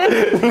like, what?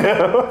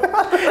 No.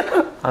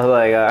 I was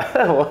like,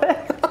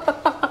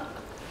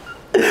 what?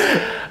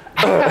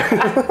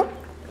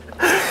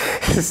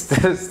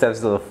 Steps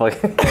to the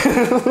fucking.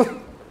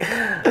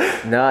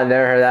 No, I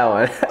never heard that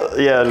one.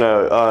 Yeah,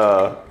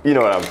 no, you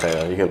know what I'm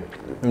saying. You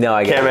can No,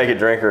 I can't make it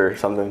drink or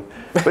something.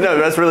 But no,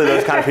 that's really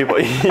those kind of people.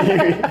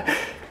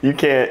 you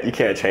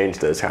can't change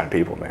those kind of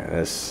people, man.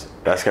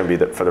 That's gonna be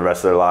for the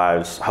rest of their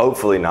lives.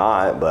 Hopefully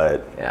not,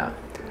 but Yeah.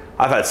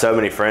 I've had so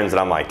many friends that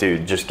I'm like,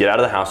 dude, just get out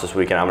of the house this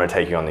weekend. I'm gonna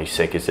take you on the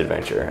sickest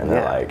adventure, and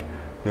they're like,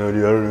 no,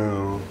 dude, I don't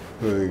know.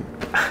 Like,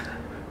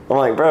 I'm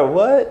like, bro,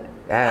 what?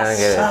 Yeah, I That don't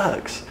get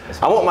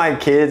sucks. I want my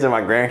kids and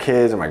my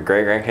grandkids and my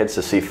great grandkids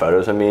to see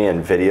photos of me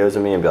and videos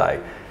of me and be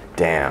like,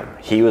 damn,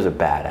 he was a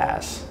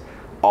badass.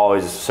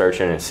 Always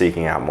searching and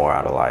seeking out more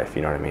out of life.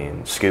 You know what I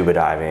mean? Scuba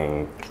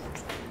diving,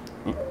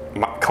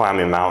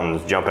 climbing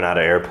mountains, jumping out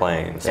of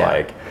airplanes, Yeah.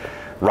 like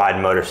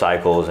riding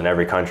motorcycles in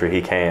every country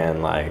he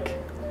can. Like,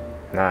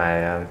 No,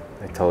 I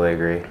totally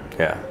agree.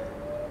 yeah.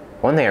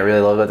 One thing I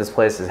really love about this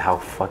place is how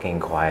fucking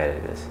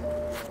quiet it is.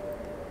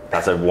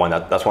 That's one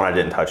I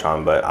didn't touch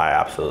on, but I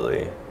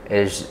absolutely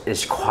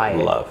It's quiet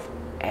love.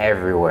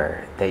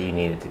 everywhere that you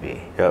need it to be.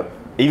 Yep.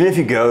 Even if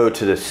you go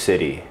to the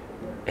city,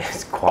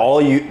 It's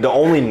quiet. the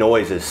only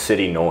noise is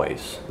city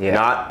noise, Yeah.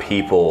 not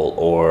people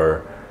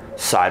or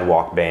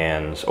sidewalk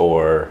bands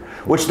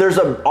which there's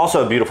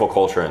also a beautiful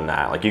culture in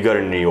that. Like you go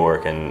to New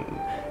York and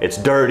it's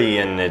dirty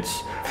and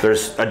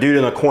there's a dude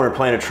in the corner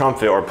playing a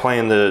trumpet or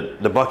playing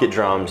the bucket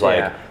drums. Like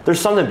Yeah. there's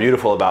something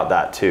beautiful about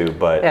that too.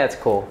 But Yeah, it's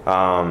cool.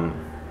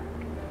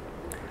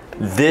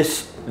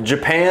 this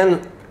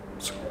Japan's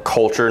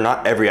culture,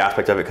 not every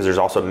aspect of it, because there's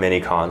also many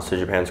cons to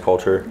Japan's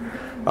culture,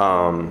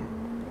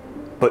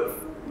 but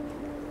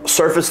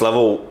surface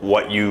level,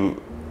 what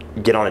you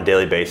get on a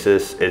daily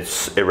basis, it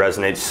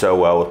resonates so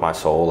well with my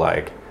soul.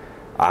 Like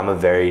I'm a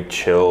very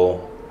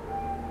chill,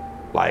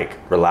 like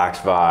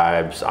relaxed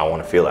vibes. I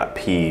want to feel at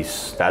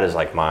peace. That is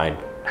like my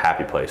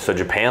happy place. So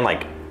Japan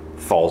like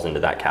falls into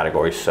that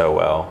category so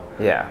well.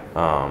 Yeah.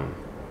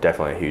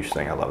 Definitely a huge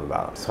thing I love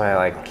about it. That's why I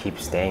like keep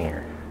staying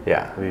here.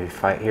 Yeah.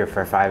 We've been here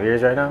for 5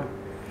 years right now.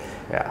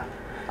 Yeah,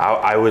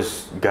 I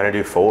was gonna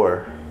do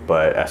 4,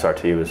 but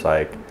SRT was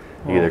like,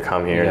 you either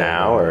come here yeah,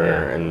 now or,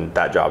 yeah. and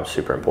that job's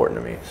super important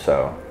to me.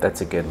 So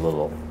That's a good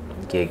little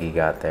gig you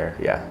got there.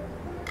 yeah,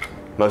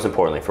 most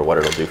importantly for what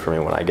it'll do for me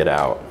when I get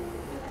out.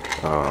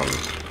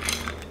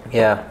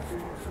 Yeah.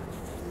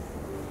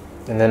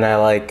 And then I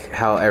like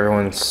how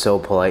everyone's so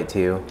polite to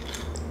you.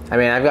 I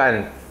mean,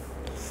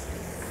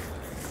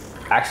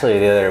 actually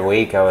the other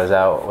week I was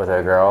out with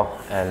a girl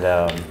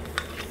and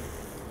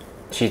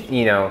she,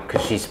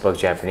 because she spoke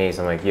Japanese,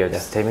 I'm like, yo,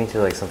 just take me to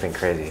like something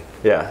crazy.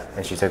 Yeah,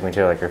 And she took me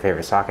to like her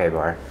favorite sake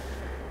bar.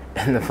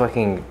 And the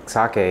fucking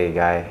sake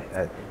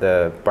guy,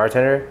 the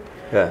bartender,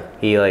 yeah,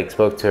 he like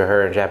spoke to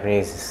her in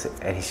Japanese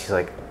and she's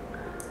like,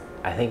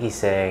 I think he's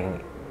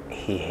saying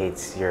he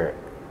hates your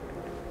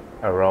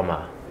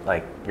aroma,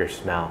 like your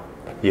smell.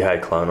 you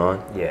had clone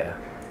on. Yeah.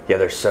 Yeah,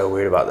 they're so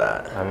weird about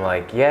that. I'm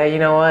like, yeah, you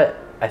know what?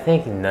 I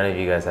think none of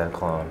you guys have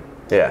cologne.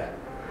 Yeah,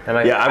 I'm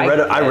like, yeah,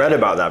 I read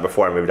about that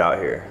before I moved out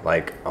here.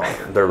 Like,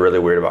 they're really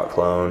weird about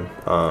cologne.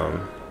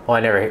 Well,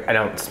 I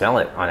don't smell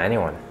it on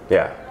anyone.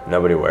 Yeah,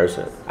 nobody wears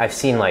it. I've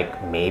seen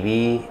like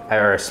maybe,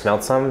 or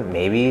smelled some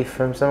maybe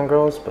from some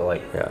girls, but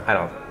like, Yeah. I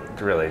don't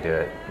really do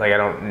it. Like, I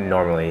don't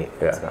normally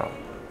Yeah. smell.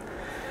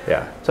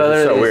 Yeah, So it's so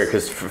there's- weird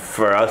because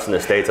for us in the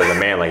States as a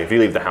man, like if you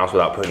leave the house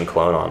without putting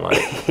cologne on,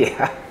 like,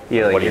 Yeah.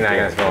 You're like, What do you're you not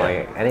gonna think? smell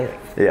like anything.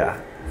 yeah,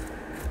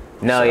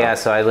 No, So- yeah,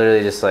 so I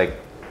literally just like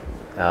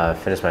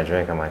finished my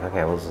drink. I'm like,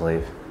 okay, we'll just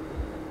leave.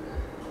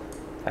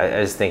 I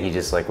just think he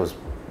just like was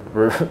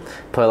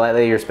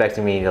politely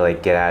respecting me to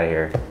like get out of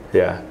here.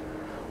 yeah.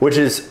 Which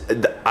is,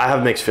 I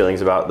have mixed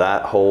feelings about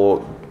that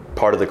whole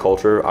part of the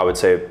culture. I would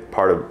say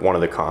one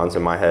of the cons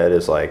in my head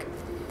is like,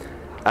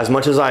 as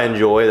much as I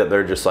enjoy that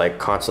they're just like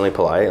constantly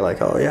polite, like,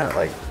 oh yeah,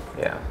 like,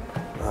 Yeah.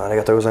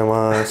 arigatou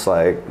gozaimasu,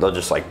 like they'll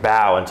just like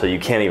bow until you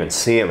can't even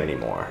see them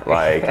anymore.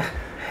 Like,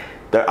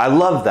 I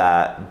love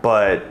that,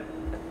 but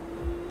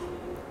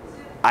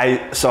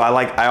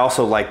I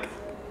also like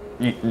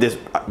this,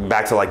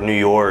 back to like New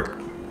York,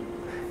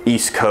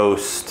 East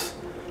Coast,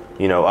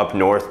 up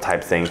north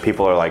type thing.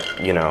 People are like,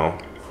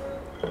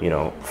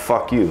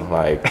 fuck you.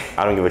 Like,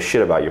 I don't give a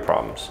shit about your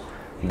problems.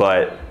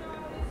 But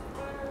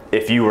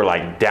if you were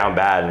like down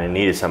bad and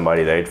needed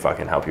somebody, they'd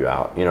fucking help you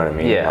out. You know what I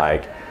mean? Yeah.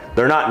 Like,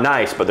 they're not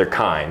nice, but they're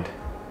kind.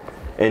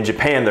 In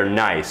Japan, they're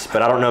nice,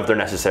 but I don't know if they're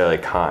necessarily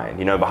kind.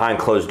 You know, behind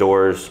closed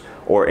doors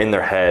or in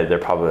their head, they're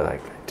probably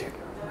like, dude,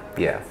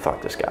 Yeah.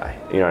 fuck this guy.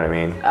 You know what I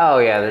mean? Oh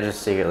yeah, they're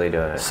just secretly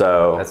doing it.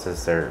 So that's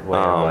just their way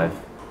of life.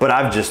 But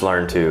I've just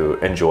learned to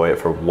enjoy it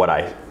for what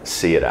I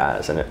see it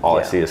as, and all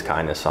I Yeah. see is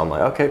kindness. So I'm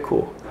like, okay,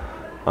 cool.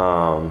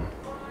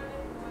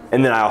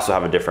 And then I also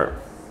have a different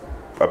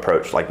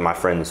approach. Like my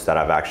friends that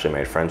I've actually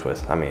made friends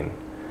with. I mean,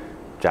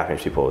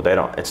 Japanese people, they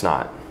don't. It's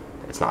not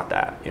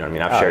that. You know what I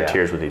mean? I've shared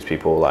tears with these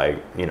people.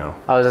 Like, you know.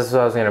 Oh, that's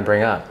what I was gonna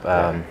bring up.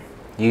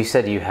 You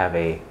said you have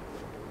a.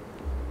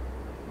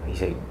 You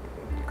say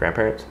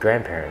Grandparents?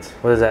 grandparents.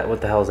 What is that? What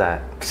the hell is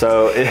that?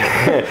 So,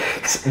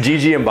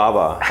 Gigi and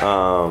Baba.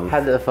 How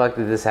the fuck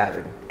did this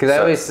happen? Because I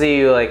always see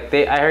you like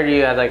I heard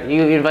you had like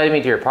you invited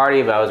me to your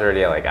party, but I was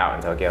already like out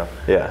in Tokyo.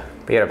 Yeah.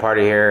 But you had a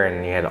party here,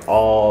 and you had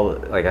all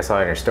like I saw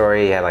in your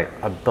story. You had like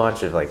a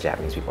bunch of like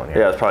Japanese people in here.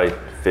 Yeah, it was probably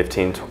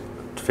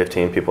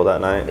 15 people that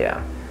night.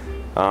 Yeah.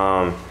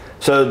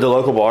 So the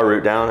local bar,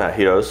 Root Down at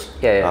Hito's.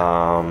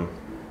 Yeah.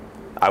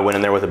 I went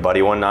in there with a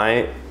buddy one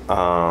night.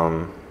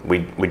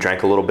 We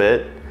drank a little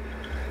bit,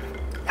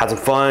 had some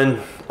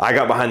fun. I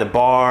got behind the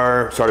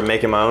bar, started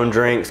making my own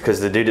drinks because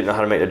the dude didn't know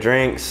how to make the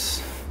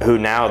drinks. Who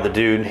now, the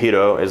dude,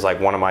 Hito, is like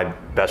one of my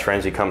best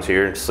friends. He comes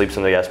here and sleeps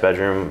in the guest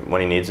bedroom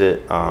when he needs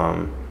it.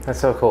 That's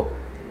so cool.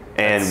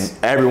 And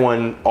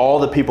everyone, all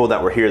the people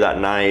that were here that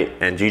night,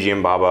 and Gigi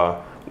and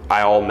Baba,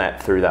 I all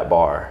met through that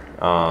bar.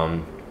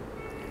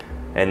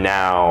 And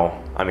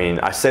now, I mean,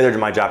 I say they're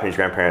my Japanese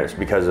grandparents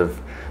because of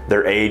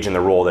their age and the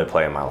role they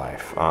play in my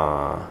life.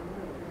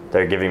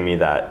 They're giving me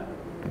that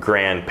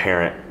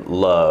grandparent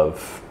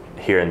love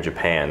here in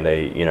Japan.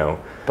 They, you know,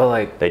 But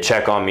like, they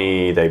check on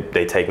me.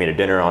 They take me to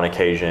dinner on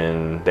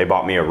occasion. They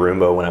bought me a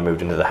Roomba when I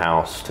moved into the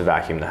house to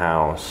vacuum the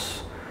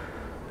house.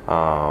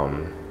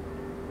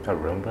 a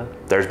Roomba?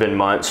 There's been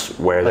months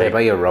where They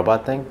buy you a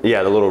robot thing?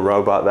 yeah, the little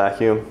robot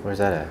vacuum. Where's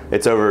that at?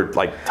 It's over,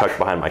 like, tucked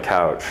behind my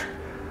couch.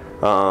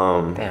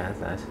 Damn, that's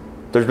nice.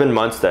 There's been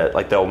months that,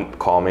 like, they'll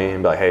call me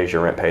and be like, hey, is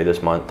your rent paid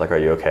this month? Like, are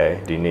you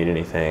okay? Do you need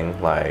anything?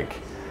 Like,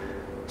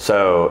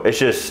 so it's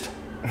just,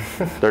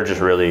 they're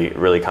just really,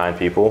 really kind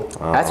people.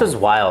 That's what's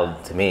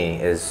wild to me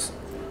is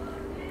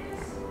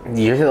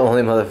you're the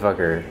only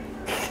motherfucker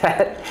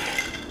that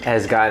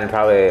has gotten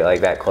probably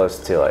like that close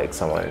to like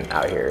someone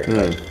out here.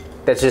 Like,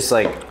 that's just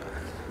like,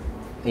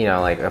 you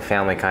know, like a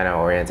family kind of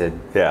oriented.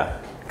 Yeah.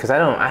 Because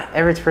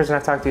every person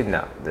I've talked to,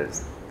 no,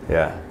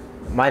 Yeah.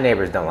 my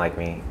neighbors don't like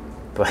me,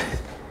 but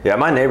Yeah,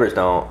 my neighbors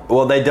don't.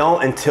 Well, they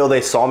don't until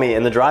they saw me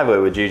in the driveway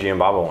with Gigi and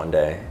Baba one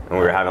day. And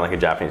we were having like a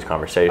Japanese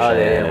conversation, Oh,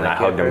 they didn't and like I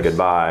hugged him yours?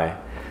 goodbye.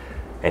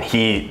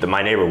 And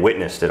my neighbor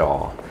witnessed it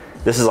all.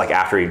 This is like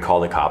after he'd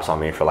called the cops on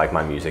me for like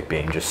my music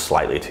being just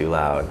slightly too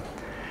loud.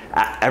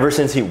 Ever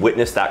since he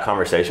witnessed that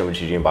conversation with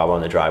Gigi and Baba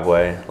in the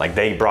driveway, like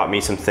they brought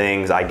me some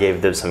things, I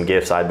gave them some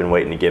gifts I'd been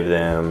waiting to give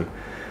them.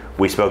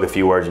 We spoke a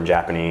few words in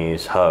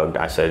Japanese, hugged.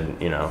 I said,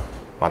 you know,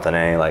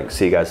 matane, like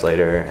see you guys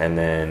later. And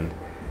then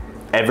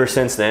ever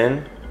since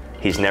then,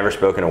 he's never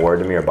spoken a word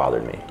to me or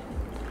bothered me.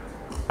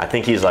 I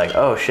think he's like,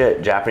 oh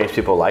shit, Japanese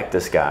people like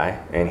this guy.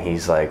 And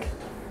he's like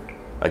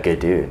a good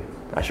dude.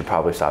 I should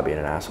probably stop being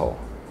an asshole.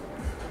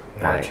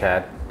 not Like,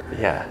 Chad.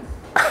 Yeah.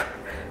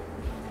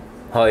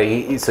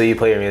 Oh, so you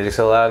play your music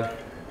so loud?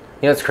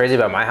 You know what's crazy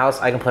about my house?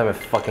 I can play my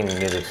fucking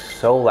music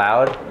so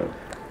loud,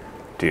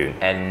 Dude.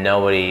 and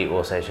nobody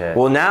will say shit.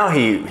 Well, now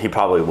he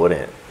probably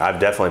wouldn't. I've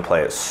definitely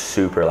played it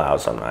super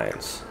loud some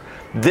nights.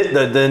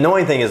 The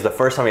annoying thing is the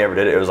first time he ever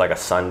did it, it was like a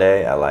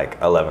Sunday at like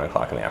 11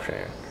 o'clock in the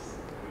afternoon.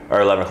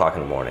 Or 11 o'clock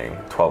in the morning,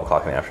 12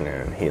 o'clock in the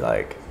afternoon. He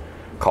like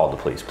called the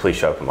police. Police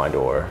show up at my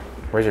door.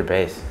 Where's your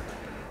bass?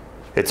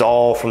 It's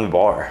all from the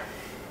bar.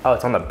 Oh,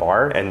 it's on the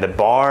bar? And the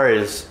bar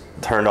is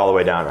turned all the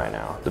way down right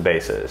now, the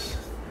bass is.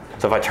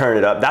 So if I turn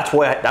it up, that's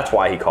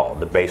why he called.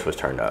 The bass was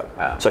turned up.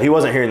 Oh. So he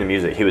wasn't hearing the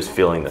music, he was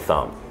feeling the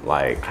thump.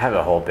 Like, I have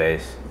a whole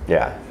bass.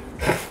 yeah.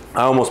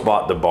 I almost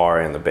bought the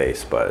bar and the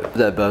bass, but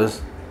That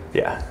Bose?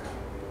 yeah.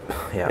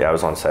 Yeah. Yeah, it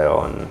was on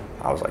sale and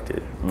I was like,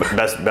 dude,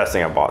 best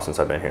thing I bought since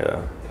I've been here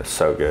though. It's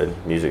so good.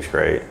 Music's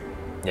great.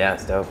 Yeah,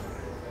 it's dope.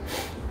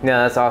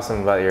 Yeah, that's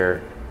awesome about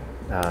your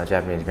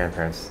Japanese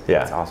grandparents. Yeah.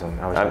 That's awesome.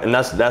 And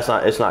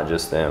it's not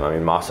just them. I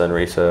mean, Masa and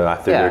Risa, I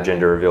threw Yeah. their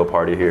gender reveal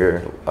party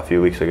here a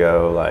few weeks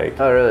ago. Like,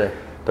 Oh, really?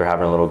 they're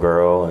having a little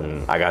girl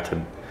and I got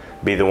to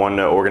be the one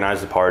to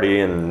organize the party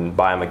and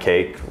buy them a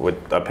cake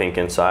with a pink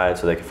inside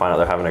so they could find out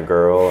they're having a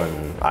girl.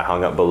 And I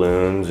hung up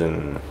balloons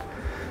and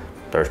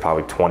there's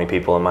probably 20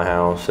 people in my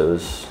house. It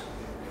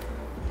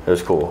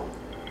was cool.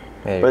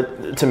 Hey,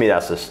 But to me,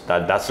 that's the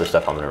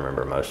stuff I'm gonna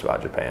remember most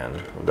about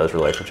Japan. Those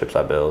relationships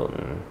I built.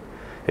 And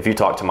if you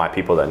talk to my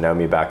people that know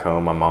me back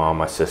home, my mom,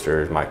 my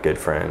sisters, my good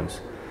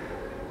friends,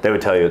 they would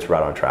tell you it's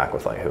right on track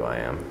with like who I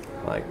am.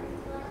 Like,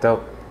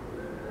 dope.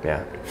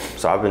 yeah.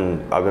 So I've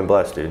been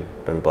blessed,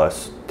 dude. Been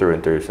blessed through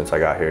and through since I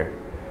got here.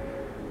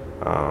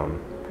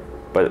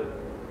 But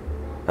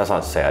that's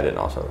not to say I didn't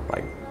also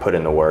like put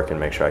in the work and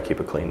make sure I keep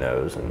a clean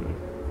nose and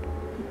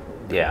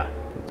Yeah.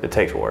 It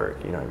takes work,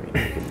 you know what I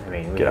mean? You can I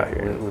mean, get out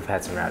here. we've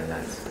had some rowdy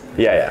nights.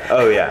 Yeah, yeah.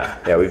 Oh, yeah.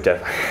 Yeah, we've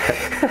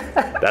definitely.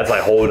 That's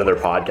like a whole another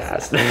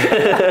podcast.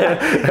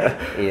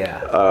 Yeah,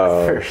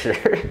 for sure.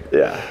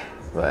 Yeah.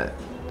 But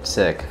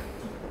sick.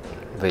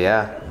 But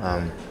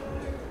yeah,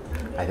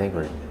 I think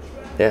we're.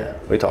 Yeah,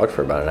 we talked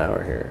for about an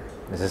hour here.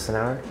 Is this an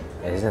hour?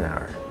 It is an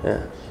hour.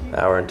 Yeah,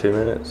 hour and 2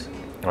 minutes.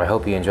 Well, I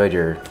hope you enjoyed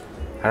your.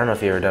 I don't know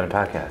if you ever done a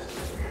podcast.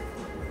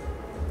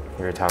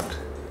 You ever talked?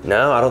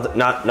 No, I don't.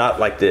 Not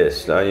like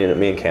this. You know,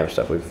 me and Cam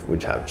stuff.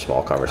 We've had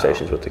small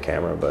conversations with the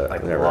camera, but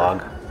Like I've never.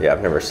 vlog? Yeah,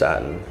 I've never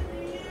sat and.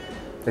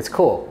 It's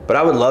cool. But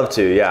I would love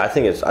to. Yeah, I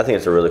think it's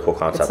a really cool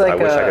concept. It's like I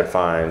wish I could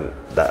find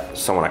that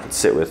someone I could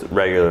sit with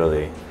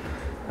regularly,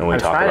 and we I'm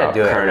talk trying to about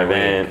do it current every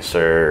week. events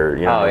or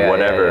you know Oh, yeah,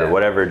 whatever, yeah.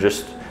 whatever.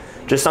 Just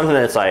something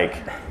that's like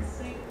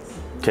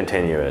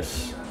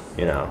continuous.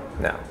 You know.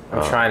 No,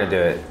 I'm trying to do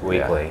it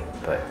weekly,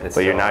 but it's.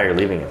 But still- you're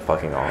leaving in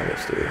fucking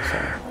August, dude. So.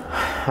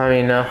 I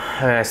mean, no.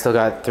 I mean, I still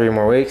got 3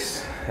 more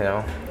weeks. You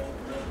know.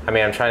 I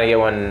mean, I'm trying to get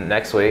one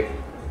next week.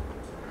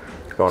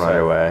 Going on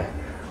your way.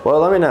 Well,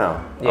 let me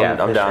know. Yeah,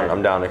 I'm for down. sure.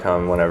 I'm down to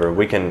come whenever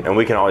we can, and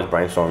we can always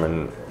brainstorm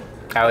and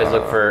I always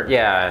look for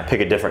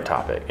pick a different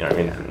topic. You know what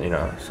I mean? You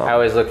know. Something. I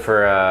always look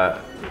for. I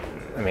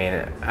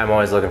mean, I'm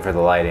always looking for the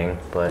lighting,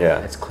 but Yeah.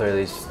 it's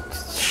clearly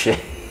just shit.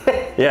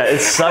 Yeah, it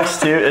sucks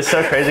too. It's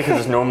so crazy because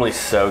it's normally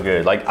so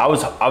good. Like I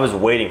was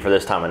waiting for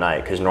this time of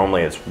night because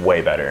normally it's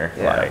way better.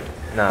 Yeah. Like,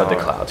 No, but the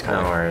clouds kind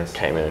no of worries.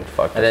 came in and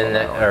fucked And us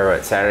then, all out. or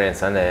what? Saturday and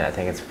Sunday, I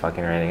think it's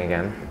fucking raining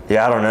again.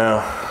 Yeah, I don't know.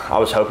 I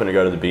was hoping to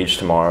go to the beach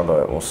tomorrow,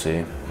 but we'll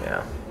see.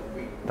 Yeah,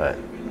 but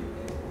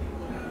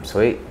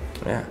sweet.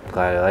 Yeah.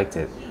 Glad I liked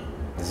it.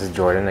 This is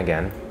Jordan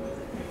again.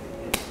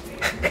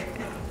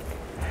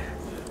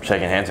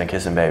 Shaking hands and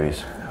kissing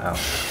babies. Oh,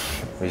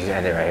 we should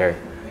end it right here.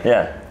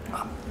 Yeah.